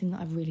other thing that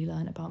I've really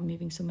learned about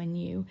moving somewhere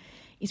new,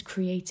 is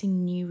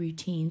creating new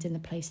routines in the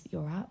place that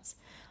you're at.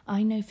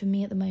 I know for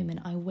me at the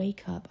moment, I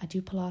wake up, I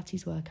do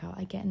Pilates workout,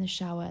 I get in the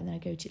shower, and then I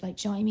go to, like,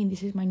 do you know what I mean?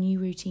 This is my new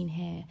routine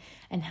here.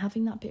 And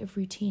having that bit of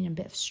routine and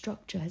bit of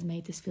structure has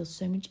made this feel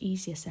so much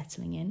easier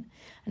settling in,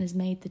 and has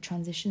made the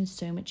transition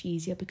so much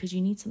easier, because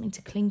you need something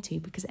to cling to,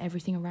 because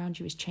everything around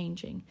you is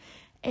changing.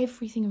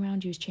 Everything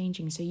around you is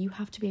changing, so you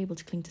have to be able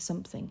to cling to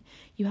something.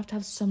 You have to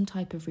have some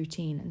type of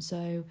routine. And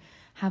so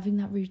having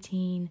that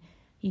routine,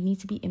 you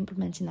need to be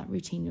implementing that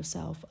routine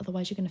yourself.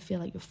 Otherwise, you're going to feel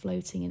like you're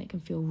floating, and it can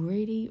feel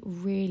really,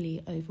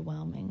 really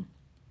overwhelming.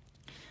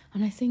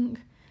 And I think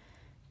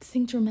the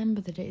thing to remember,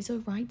 that it is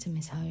all right to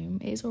miss home.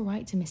 It is all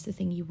right to miss the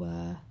thing you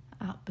were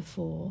at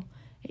before.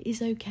 It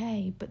is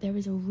okay, but there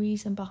is a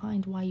reason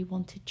behind why you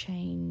want to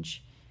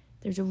change.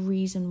 There's a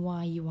reason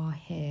why you are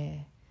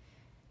here.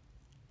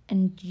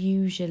 And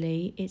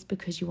usually it's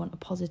because you want a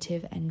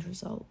positive end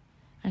result.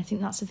 And I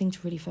think that's the thing to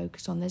really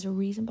focus on. There's a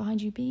reason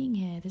behind you being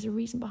here. There's a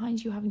reason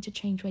behind you having to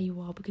change where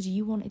you are, because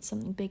you wanted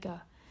something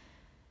bigger.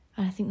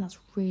 And I think that's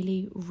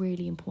really,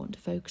 really important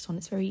to focus on.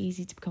 It's very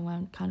easy to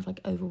become kind of like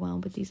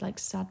overwhelmed with these like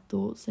sad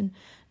thoughts and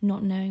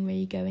not knowing where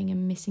you're going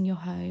and missing your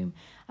home.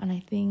 And I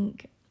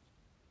think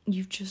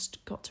you've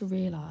just got to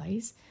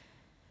realise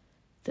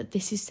that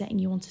this is setting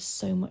you onto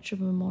so much of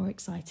a more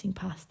exciting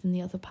path than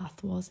the other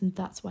path was, and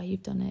that's why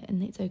you've done it.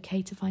 And it's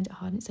okay to find it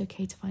hard, and it's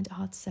okay to find it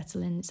hard to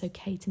settle in. It's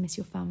okay to miss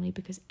your family,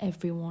 because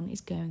everyone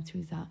is going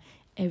through that.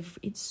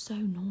 It's so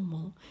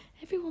normal.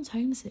 Everyone's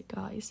homesick,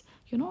 guys.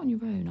 You're not on your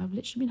own. I've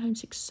literally been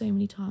homesick so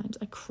many times.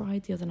 I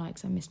cried the other night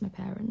because I missed my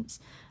parents.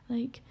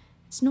 Like,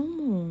 it's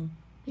normal.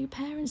 They're your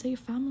parents, they're your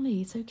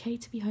family. It's okay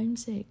to be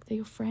homesick. They're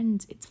your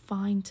friends. It's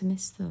fine to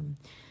miss them.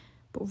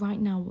 But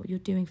right now, what you're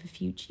doing for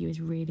future you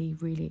is really,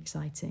 really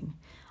exciting.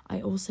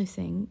 I also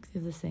think the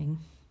other thing,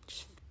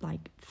 just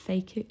like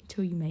fake it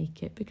until you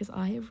make it, because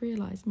I have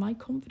realised my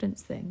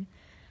confidence thing,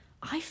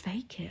 I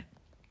fake it.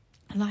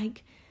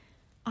 Like,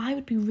 I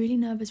would be really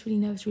nervous.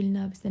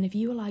 Then if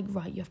you were like,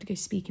 right, you have to go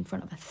speak in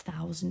front of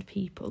 1,000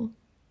 people,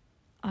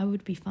 I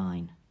would be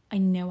fine. I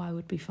know I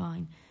would be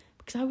fine.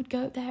 Because I would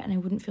go up there and I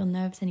wouldn't feel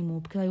nervous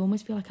anymore, because I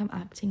almost feel like I'm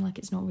acting like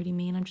it's not really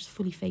me, and I'm just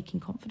fully faking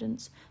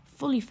confidence.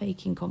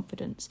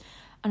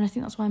 And I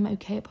think that's why I'm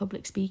okay at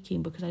public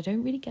speaking, because I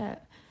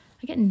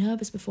get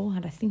nervous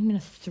beforehand. I think I'm going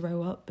to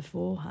throw up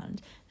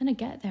beforehand. Then I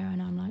get there and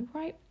I'm like,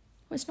 right,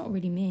 well, it's not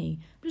really me.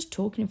 I'm just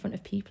talking in front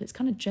of people. It's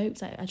kind of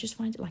jokes. I just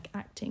find it like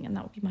acting, and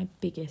that would be my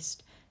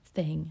biggest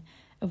thing.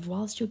 Of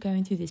whilst you're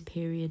going through this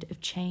period of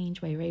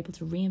change where you're able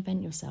to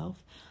reinvent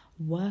yourself,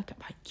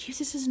 use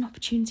this as an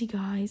opportunity,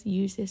 guys.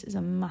 Use this as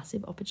a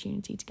massive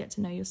opportunity to get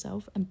to know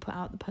yourself and put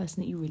out the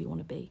person that you really want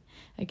to be.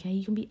 Okay,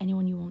 you can be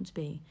anyone you want to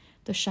be.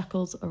 The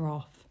shackles are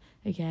off.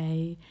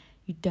 Okay,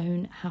 you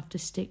don't have to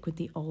stick with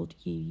the old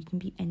you. You can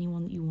be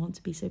anyone that you want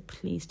to be. So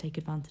please take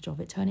advantage of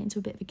it. Turn it into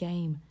a bit of a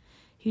game.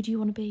 Who do you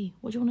want to be?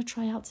 What do you want to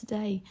try out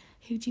today?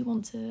 Who do you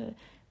want to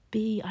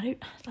be?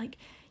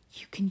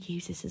 You can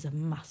use this as a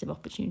massive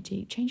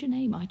opportunity. Change your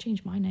name. I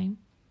changed my name.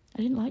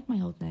 I didn't like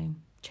my old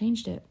name.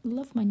 Changed it.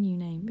 Love my new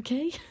name,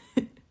 okay?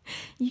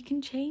 You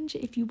can change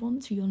it if you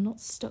want to. You're not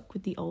stuck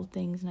with the old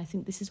things. And I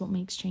think this is what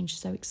makes change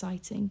so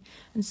exciting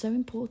and so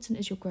important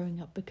as you're growing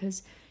up,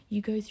 because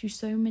you go through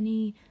so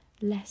many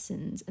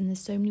lessons and there's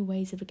so many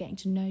ways of getting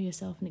to know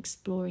yourself and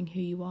exploring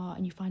who you are,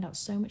 and you find out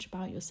so much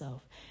about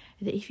yourself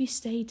that if you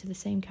stayed to the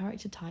same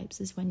character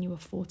types as when you were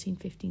 14,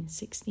 15,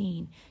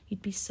 16,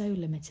 you'd be so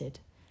limited.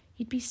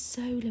 You'd be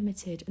so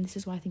limited. And this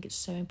is why I think it's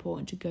so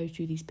important to go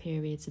through these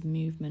periods of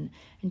movement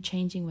and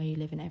changing where you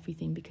live and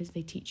everything, because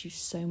they teach you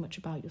so much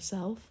about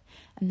yourself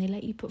and they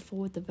let you put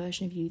forward the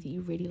version of you that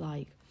you really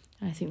like.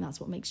 And I think that's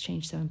what makes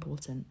change so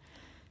important.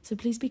 So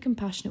please be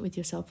compassionate with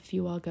yourself if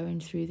you are going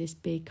through this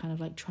big kind of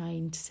like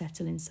trying to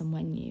settle in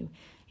somewhere new.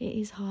 It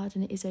is hard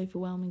and it is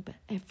overwhelming, but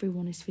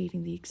everyone is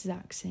feeling the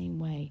exact same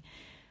way.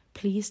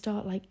 Please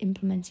start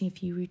implementing a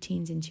few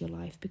routines into your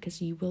life,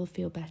 because you will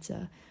feel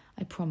better,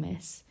 I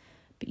promise.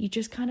 But you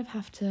just kind of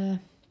have to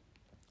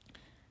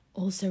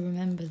Also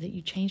remember that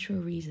you changed for a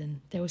reason.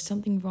 There was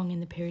something wrong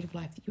in the period of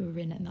life that you were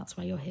in, and that's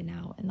why you're here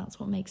now, and that's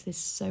what makes this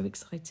so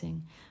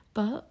exciting.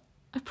 But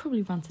I've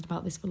probably ranted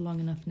about this for long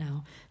enough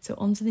now, so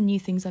on to the new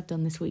things I've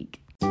done this week.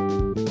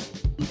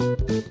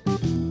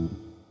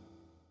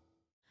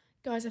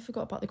 Guys, I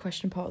forgot about the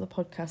question part of the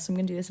podcast, so I'm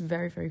going to do this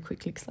very, very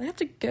quickly because I have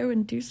to go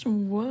and do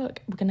some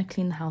work. We're going to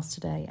clean the house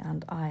today,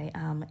 and I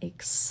am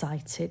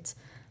excited.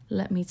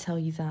 Let me tell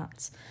you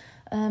that.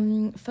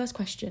 First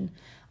question.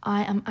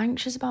 I am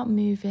anxious about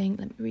moving.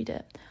 Let me read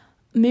it.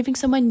 Moving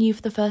somewhere new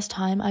for the first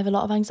time. I have a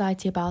lot of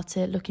anxiety about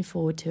it. Looking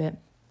forward to it.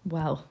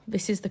 Well,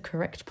 this is the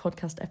correct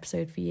podcast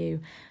episode for you.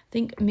 I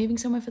think moving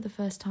somewhere for the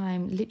first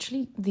time,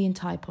 literally the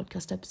entire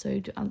podcast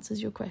episode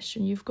answers your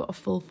question. You've got a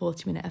full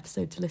 40-minute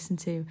episode to listen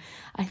to.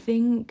 I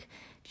think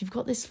if you've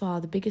got this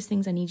far, the biggest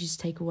things I need you to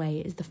take away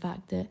is the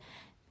fact that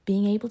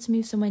being able to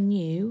move somewhere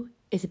new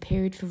is a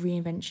period for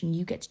reinvention.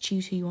 You get to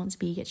choose who you want to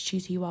be. You get to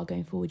choose who you are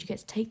going forward. You get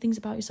to take things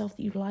about yourself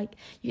that you like.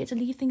 You get to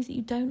leave things that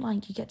you don't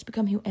like. You get to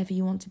become whoever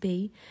you want to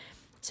be.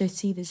 So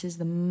see this as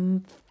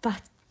the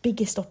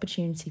biggest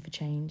opportunity for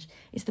change.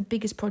 It's the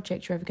biggest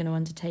project you're ever going to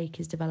undertake,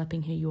 is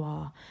developing who you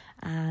are.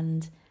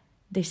 And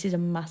this is a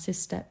massive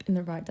step in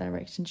the right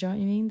direction. Do you know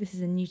what I mean? This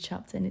is a new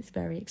chapter and it's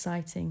very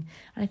exciting.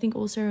 And I think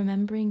also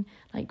remembering,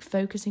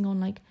 focusing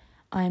on,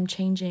 I am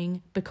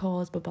changing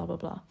because blah, blah, blah,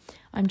 blah.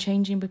 I'm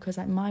changing because,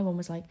 my one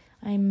was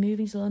I'm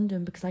moving to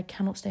London because I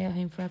cannot stay at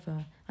home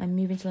forever. I'm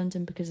moving to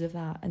London because of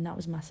that. And that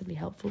was massively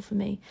helpful for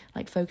me,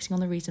 focusing on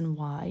the reason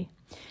why.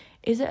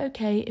 Is it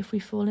okay if we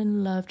fall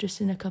in love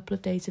just in a couple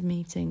of days of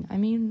meeting? I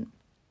mean,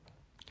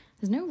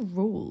 there's no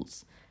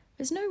rules.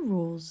 There's no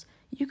rules.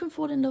 You can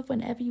fall in love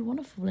whenever you want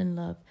to fall in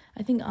love.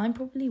 I think I'm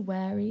probably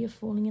wary of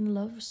falling in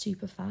love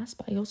super fast,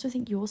 but I also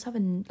think you also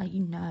have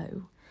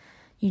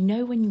You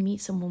know when you meet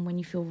someone, when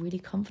you feel really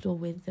comfortable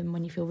with them,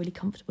 when you feel really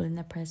comfortable in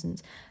their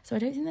presence. So I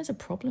don't think there's a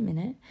problem in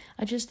it.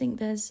 I just think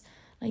there's,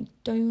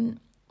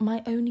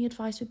 my only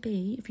advice would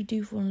be, if you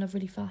do fall in love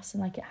really fast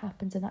and it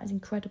happens and that is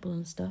incredible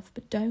and stuff,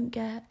 but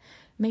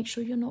make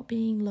sure you're not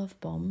being love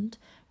bombed,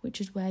 which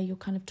is where you're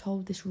kind of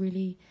told this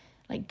really,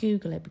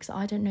 Google it, because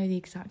I don't know the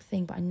exact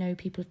thing, but I know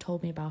people have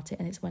told me about it,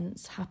 and it's when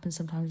it's happened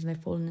sometimes when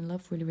they've fallen in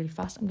love really, really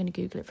fast. I'm going to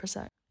Google it for a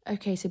sec.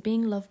 Okay, so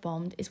being love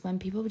bombed is when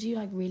people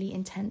do really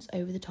intense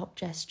over the top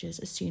gestures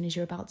as soon as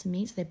you're about to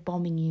meet. So they're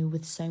bombing you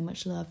with so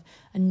much love,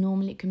 and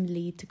normally it can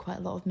lead to quite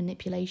a lot of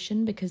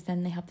manipulation, because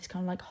then they have this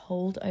kind of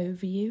hold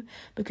over you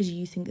because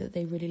you think that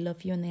they really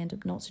love you and they end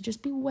up not. So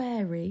just be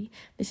wary.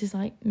 This is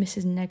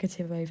Mrs.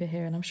 Negative over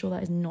here, and I'm sure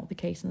that is not the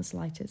case in the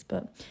slightest,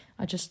 but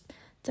I just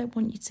don't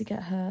want you to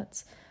get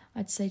hurt.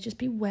 I'd say just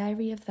be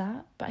wary of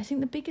that. But I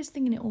think the biggest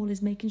thing in it all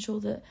is making sure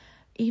that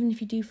even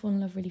if you do fall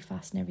in love really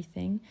fast and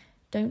everything,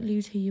 don't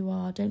lose who you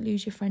are, don't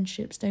lose your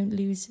friendships, don't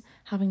lose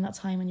having that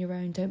time on your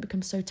own, don't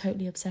become so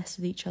totally obsessed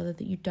with each other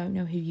that you don't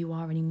know who you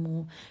are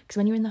anymore. Because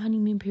when you're in the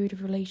honeymoon period of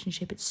a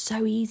relationship, it's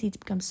so easy to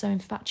become so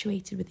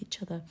infatuated with each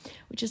other,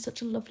 which is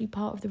such a lovely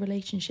part of the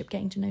relationship,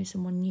 getting to know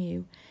someone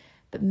new.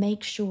 But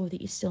make sure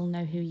that you still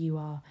know who you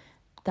are.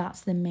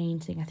 That's the main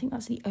thing. I think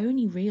that's the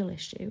only real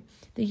issue.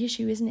 The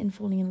issue isn't in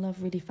falling in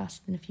love really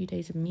fast in a few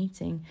days of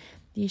meeting.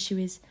 The issue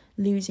is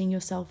losing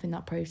yourself in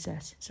that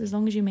process. So as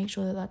long as you make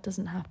sure that that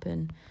doesn't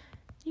happen,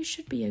 you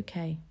should be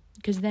okay.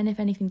 Because then if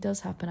anything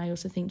does happen, I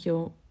also think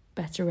you're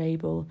better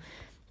able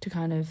to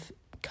kind of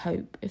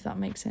cope, if that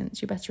makes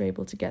sense. You're better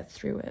able to get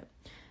through it.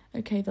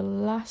 Okay, the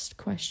last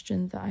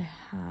question that I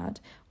had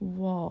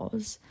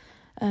was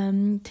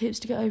tips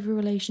to get over a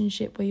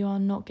relationship where you are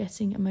not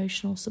getting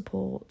emotional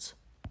support.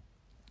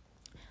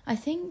 I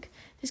think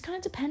this kind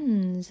of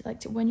depends,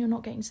 when you're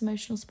not getting some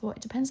emotional support,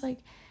 it depends,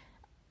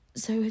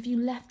 so have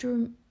you left,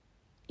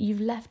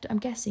 I'm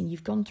guessing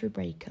you've gone through a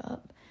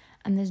breakup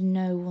and there's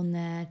no one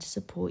there to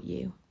support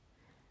you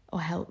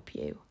or help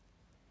you.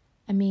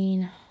 I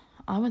mean,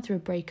 I went through a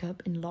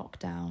breakup in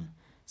lockdown,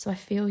 so I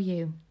feel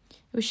you.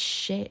 It was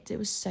shit, it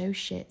was so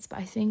shit, but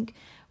I think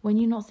when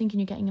you're not thinking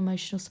you're getting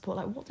emotional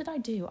support, what did I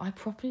do? I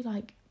properly,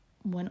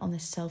 went on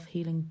this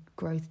self-healing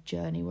growth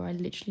journey where I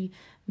literally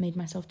made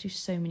myself do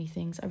so many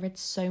things. I read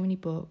so many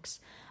books.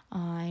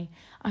 I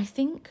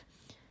think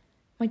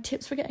my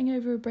tips for getting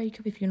over a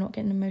breakup, if you're not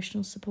getting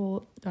emotional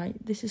support,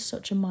 this is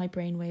such a my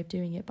brain way of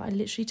doing it, but I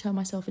literally turned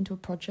myself into a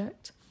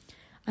project.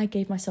 I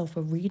gave myself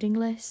a reading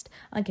list.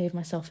 I gave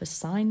myself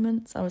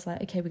assignments. I was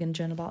like, okay, we're going to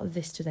journal about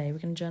this today. We're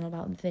going to journal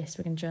about this.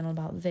 We're going to journal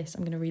about this.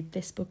 I'm going to read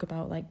this book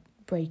about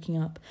breaking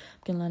up.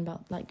 I'm going to learn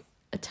about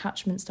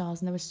attachment styles,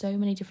 and there were so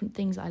many different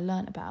things that I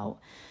learnt about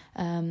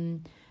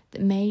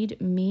that made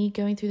me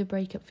going through the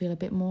breakup feel a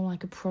bit more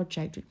like a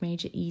project, which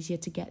made it easier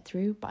to get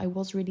through. But I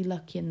was really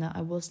lucky in that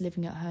I was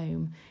living at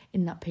home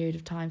in that period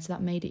of time, so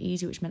that made it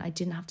easier, which meant I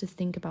didn't have to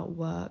think about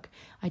work.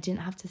 I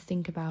didn't have to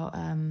think about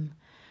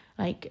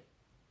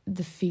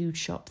the food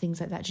shop,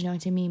 things like that. Do you know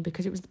what I mean?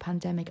 Because it was the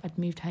pandemic, I'd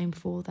moved home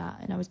for that,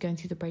 and I was going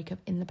through the breakup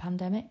in the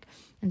pandemic,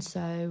 and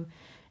so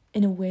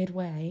in a weird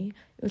way,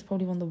 it was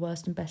probably one of the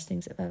worst and best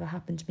things that have ever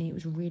happened to me. It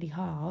was really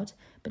hard,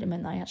 but it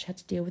meant that I actually had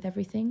to deal with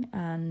everything,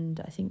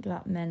 and I think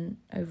that meant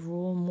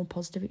overall a more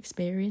positive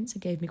experience.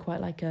 It gave me quite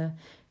like a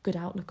good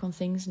outlook on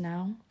things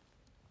now.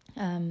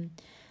 And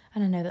I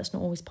know that's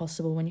not always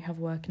possible when you have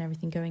work and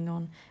everything going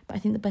on, but I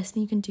think the best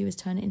thing you can do is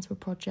turn it into a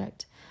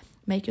project.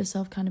 Make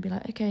yourself kind of be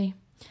like, okay,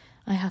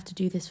 I have to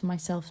do this for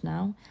myself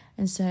now.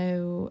 And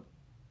so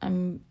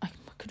I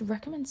could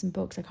recommend some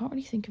books. I can't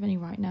really think of any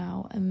right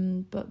now,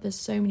 but there's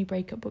so many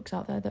breakup books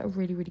out there that are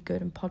really, really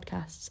good, and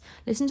podcasts.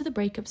 Listen to the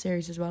breakup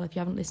series as well if you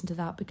haven't listened to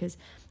that, because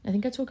I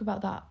think I talk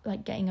about that,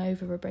 like getting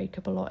over a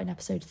breakup, a lot in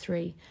episode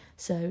 3,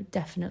 so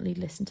definitely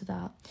listen to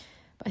that.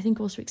 But I think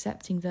also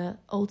accepting that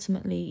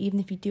ultimately, even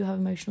if you do have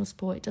emotional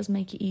support, it does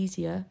make it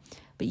easier,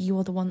 but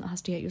you're the one that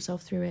has to get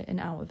yourself through it and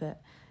out of it.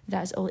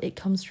 That's all. It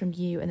comes from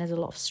you, and there's a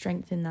lot of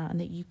strength in that, and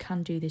that you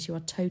can do this. You are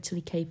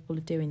totally capable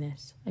of doing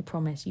this. I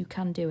promise, you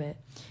can do it.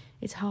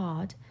 It's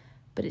hard,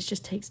 but it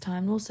just takes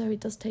time. And also, it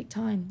does take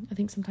time. I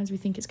think sometimes we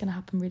think it's going to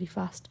happen really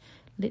fast.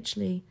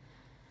 Literally,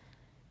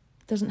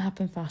 it doesn't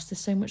happen fast. There's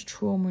so much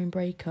trauma in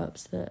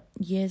breakups that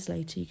years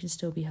later you can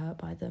still be hurt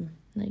by them.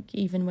 Like,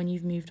 even when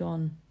you've moved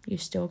on, you're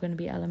still going to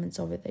be elements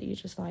of it that you're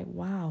just like,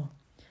 wow,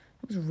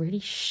 that was really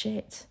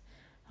shit.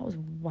 That was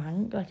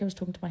wank. Like, I was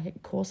talking to my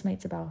course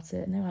mates about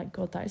it, and they were like,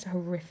 God, that is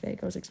horrific.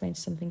 I was explaining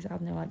some things out,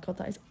 and they were like, God,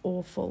 that is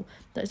awful.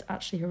 That is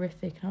actually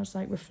horrific. And I was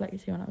like,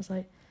 reflecting on it, I was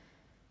like,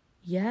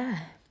 yeah,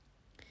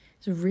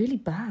 it was really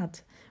bad.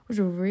 It was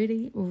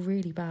really,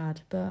 really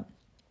bad, but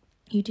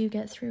you do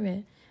get through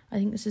it. I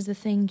think this is the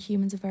thing.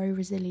 Humans are very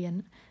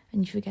resilient,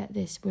 and you forget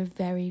this. We're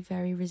very,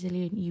 very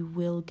resilient. You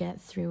will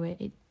get through it.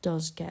 It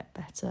does get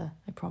better,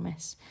 I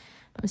promise.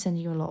 But I'm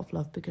sending you a lot of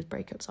love, because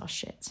breakups are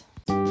shit.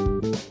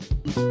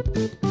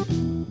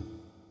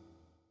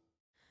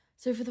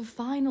 So for the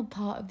final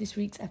part of this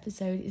week's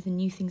episode is the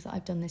new things that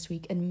I've done this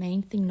week, and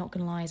main thing, not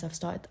gonna lie, is I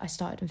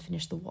started and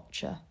finished The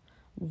Watcher.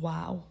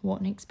 Wow, what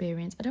an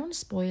experience. I don't want to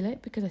spoil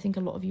it, because I think a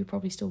lot of you are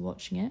probably still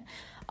watching it.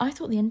 I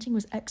thought the ending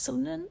was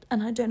excellent,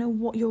 and I don't know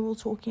what you're all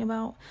talking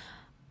about.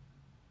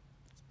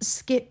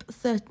 Skip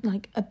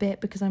a bit,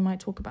 because I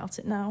might talk about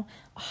it now.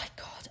 Oh my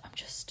God,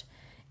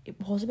 it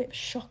was a bit of a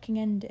shocking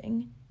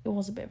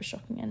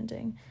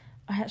ending.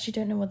 I actually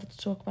don't know whether to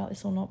talk about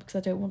this or not, because I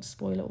don't want to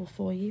spoil it all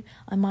for you.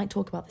 I might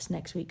talk about this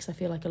next week, because I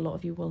feel like a lot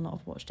of you will not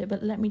have watched it.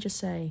 But let me just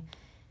say,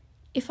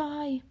 if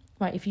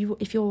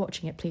you're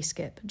watching it, please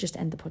skip. Just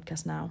end the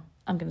podcast now.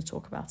 I'm going to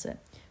talk about it.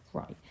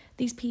 Right.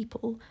 These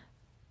people,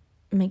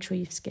 make sure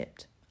you've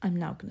skipped. I'm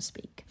now going to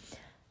speak.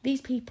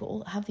 These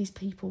people have these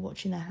people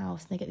watching their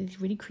house, and they get these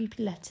really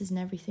creepy letters and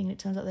everything. And it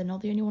turns out they're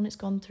not the only one it's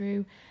gone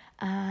through.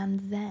 And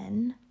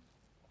then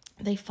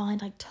they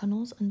find like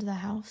tunnels under their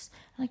house,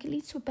 and like it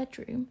leads to a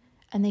bedroom.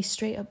 And they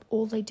straight up,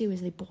 all they do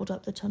is they board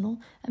up the tunnel.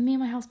 And me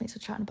and my housemates were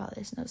chatting about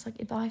this. And it's like,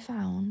 if I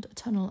found a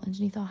tunnel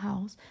underneath our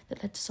house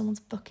that led to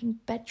someone's fucking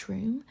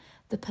bedroom,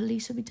 the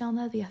police would be down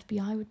there, the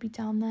FBI would be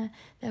down there.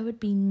 There would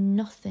be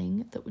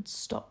nothing that would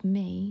stop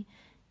me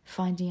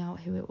finding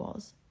out who it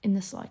was in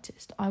the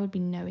slightest. I would be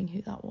knowing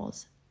who that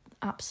was.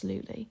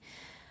 Absolutely.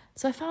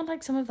 So I found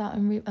like some of that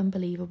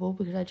unbelievable,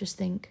 because I just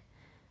think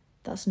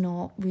that's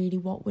not really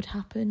what would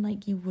happen.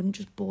 Like, you wouldn't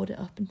just board it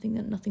up and think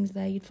that nothing's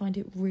there. You'd find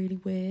it really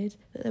weird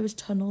that there was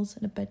tunnels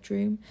in a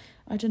bedroom.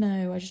 I don't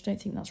know, I just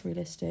don't think that's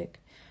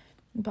realistic.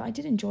 But I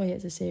did enjoy it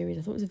as a series.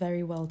 I thought it was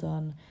very well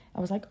done. I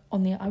was like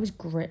I was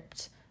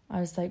gripped. I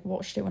was like,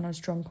 watched it when I was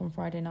drunk on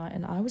Friday night,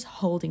 and I was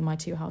holding my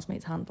 2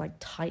 housemates' hand like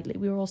tightly.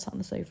 We were all sat on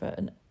the sofa,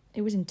 and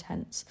it was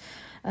intense.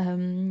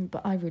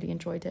 But I really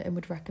enjoyed it and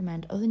would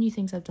recommend. Other new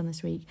things I've done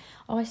this week.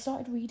 I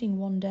started reading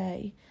One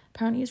Day.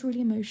 Apparently it's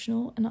really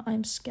emotional, and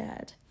I'm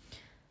scared.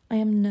 I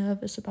am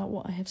nervous about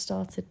what I have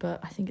started,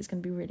 but I think it's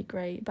going to be really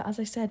great. But as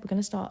I said, we're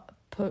going to start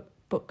a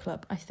book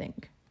club, I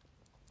think.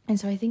 And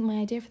so I think my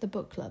idea for the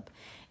book club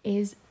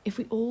is if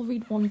we all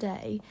read one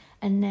day,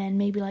 and then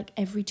maybe like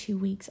every 2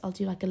 weeks I'll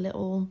do like a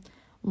little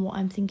what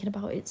I'm thinking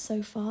about it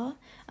so far.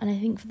 And I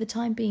think for the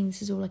time being,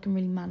 this is all I can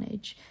really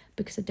manage,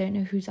 because I don't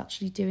know who's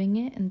actually doing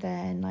it. And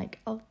then like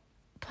I'll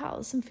put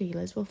out some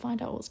feelers, we'll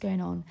find out what's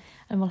going on,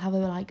 and we'll have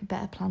a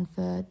better plan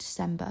for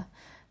December.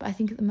 But I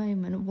think at the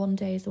moment, One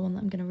Day is the one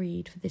that I'm going to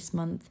read for this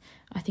month.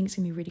 I think it's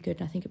going to be really good,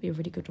 and I think it'll be a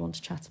really good one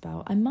to chat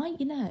about. I might,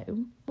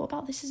 what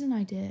about this as an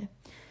idea?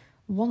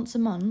 Once a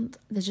month,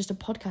 there's just a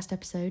podcast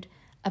episode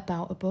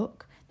about a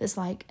book that's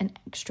like an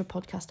extra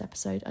podcast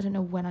episode. I don't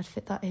know when I'd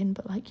fit that in,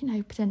 but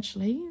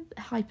potentially,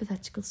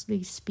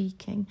 hypothetically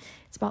speaking,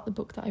 it's about the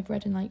book that I've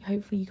read, and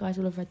hopefully you guys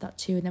will have read that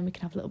too, and then we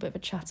can have a little bit of a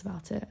chat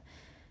about it.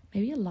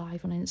 Maybe a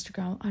live on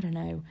Instagram, I don't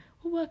know.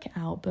 We'll work it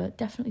out, but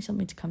definitely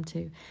something to come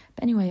to.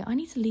 But anyway, I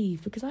need to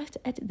leave because I have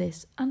to edit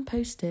this and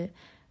post it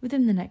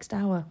within the next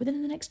hour,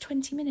 within the next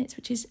 20 minutes,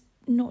 which is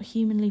not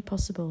humanly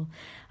possible.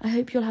 I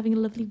hope you're having a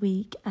lovely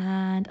week,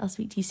 and I'll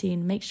speak to you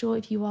soon. Make sure,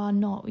 if you are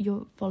not,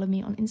 you'll follow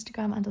me on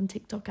Instagram and on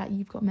TikTok at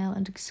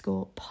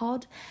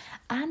you'vegotmail_pod.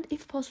 And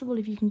if possible,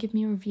 if you can give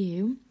me a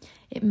review,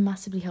 it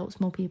massively helps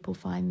more people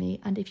find me.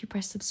 And if you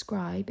press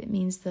subscribe, it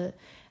means that,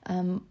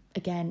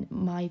 again,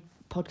 my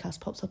podcast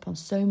pops up on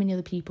so many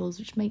other people's,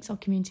 which makes our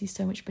community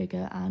so much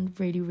bigger and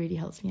really, really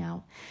helps me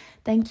out.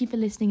 Thank you for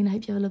listening, and I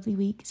hope you have a lovely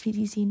week. Speak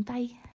to you soon. Bye.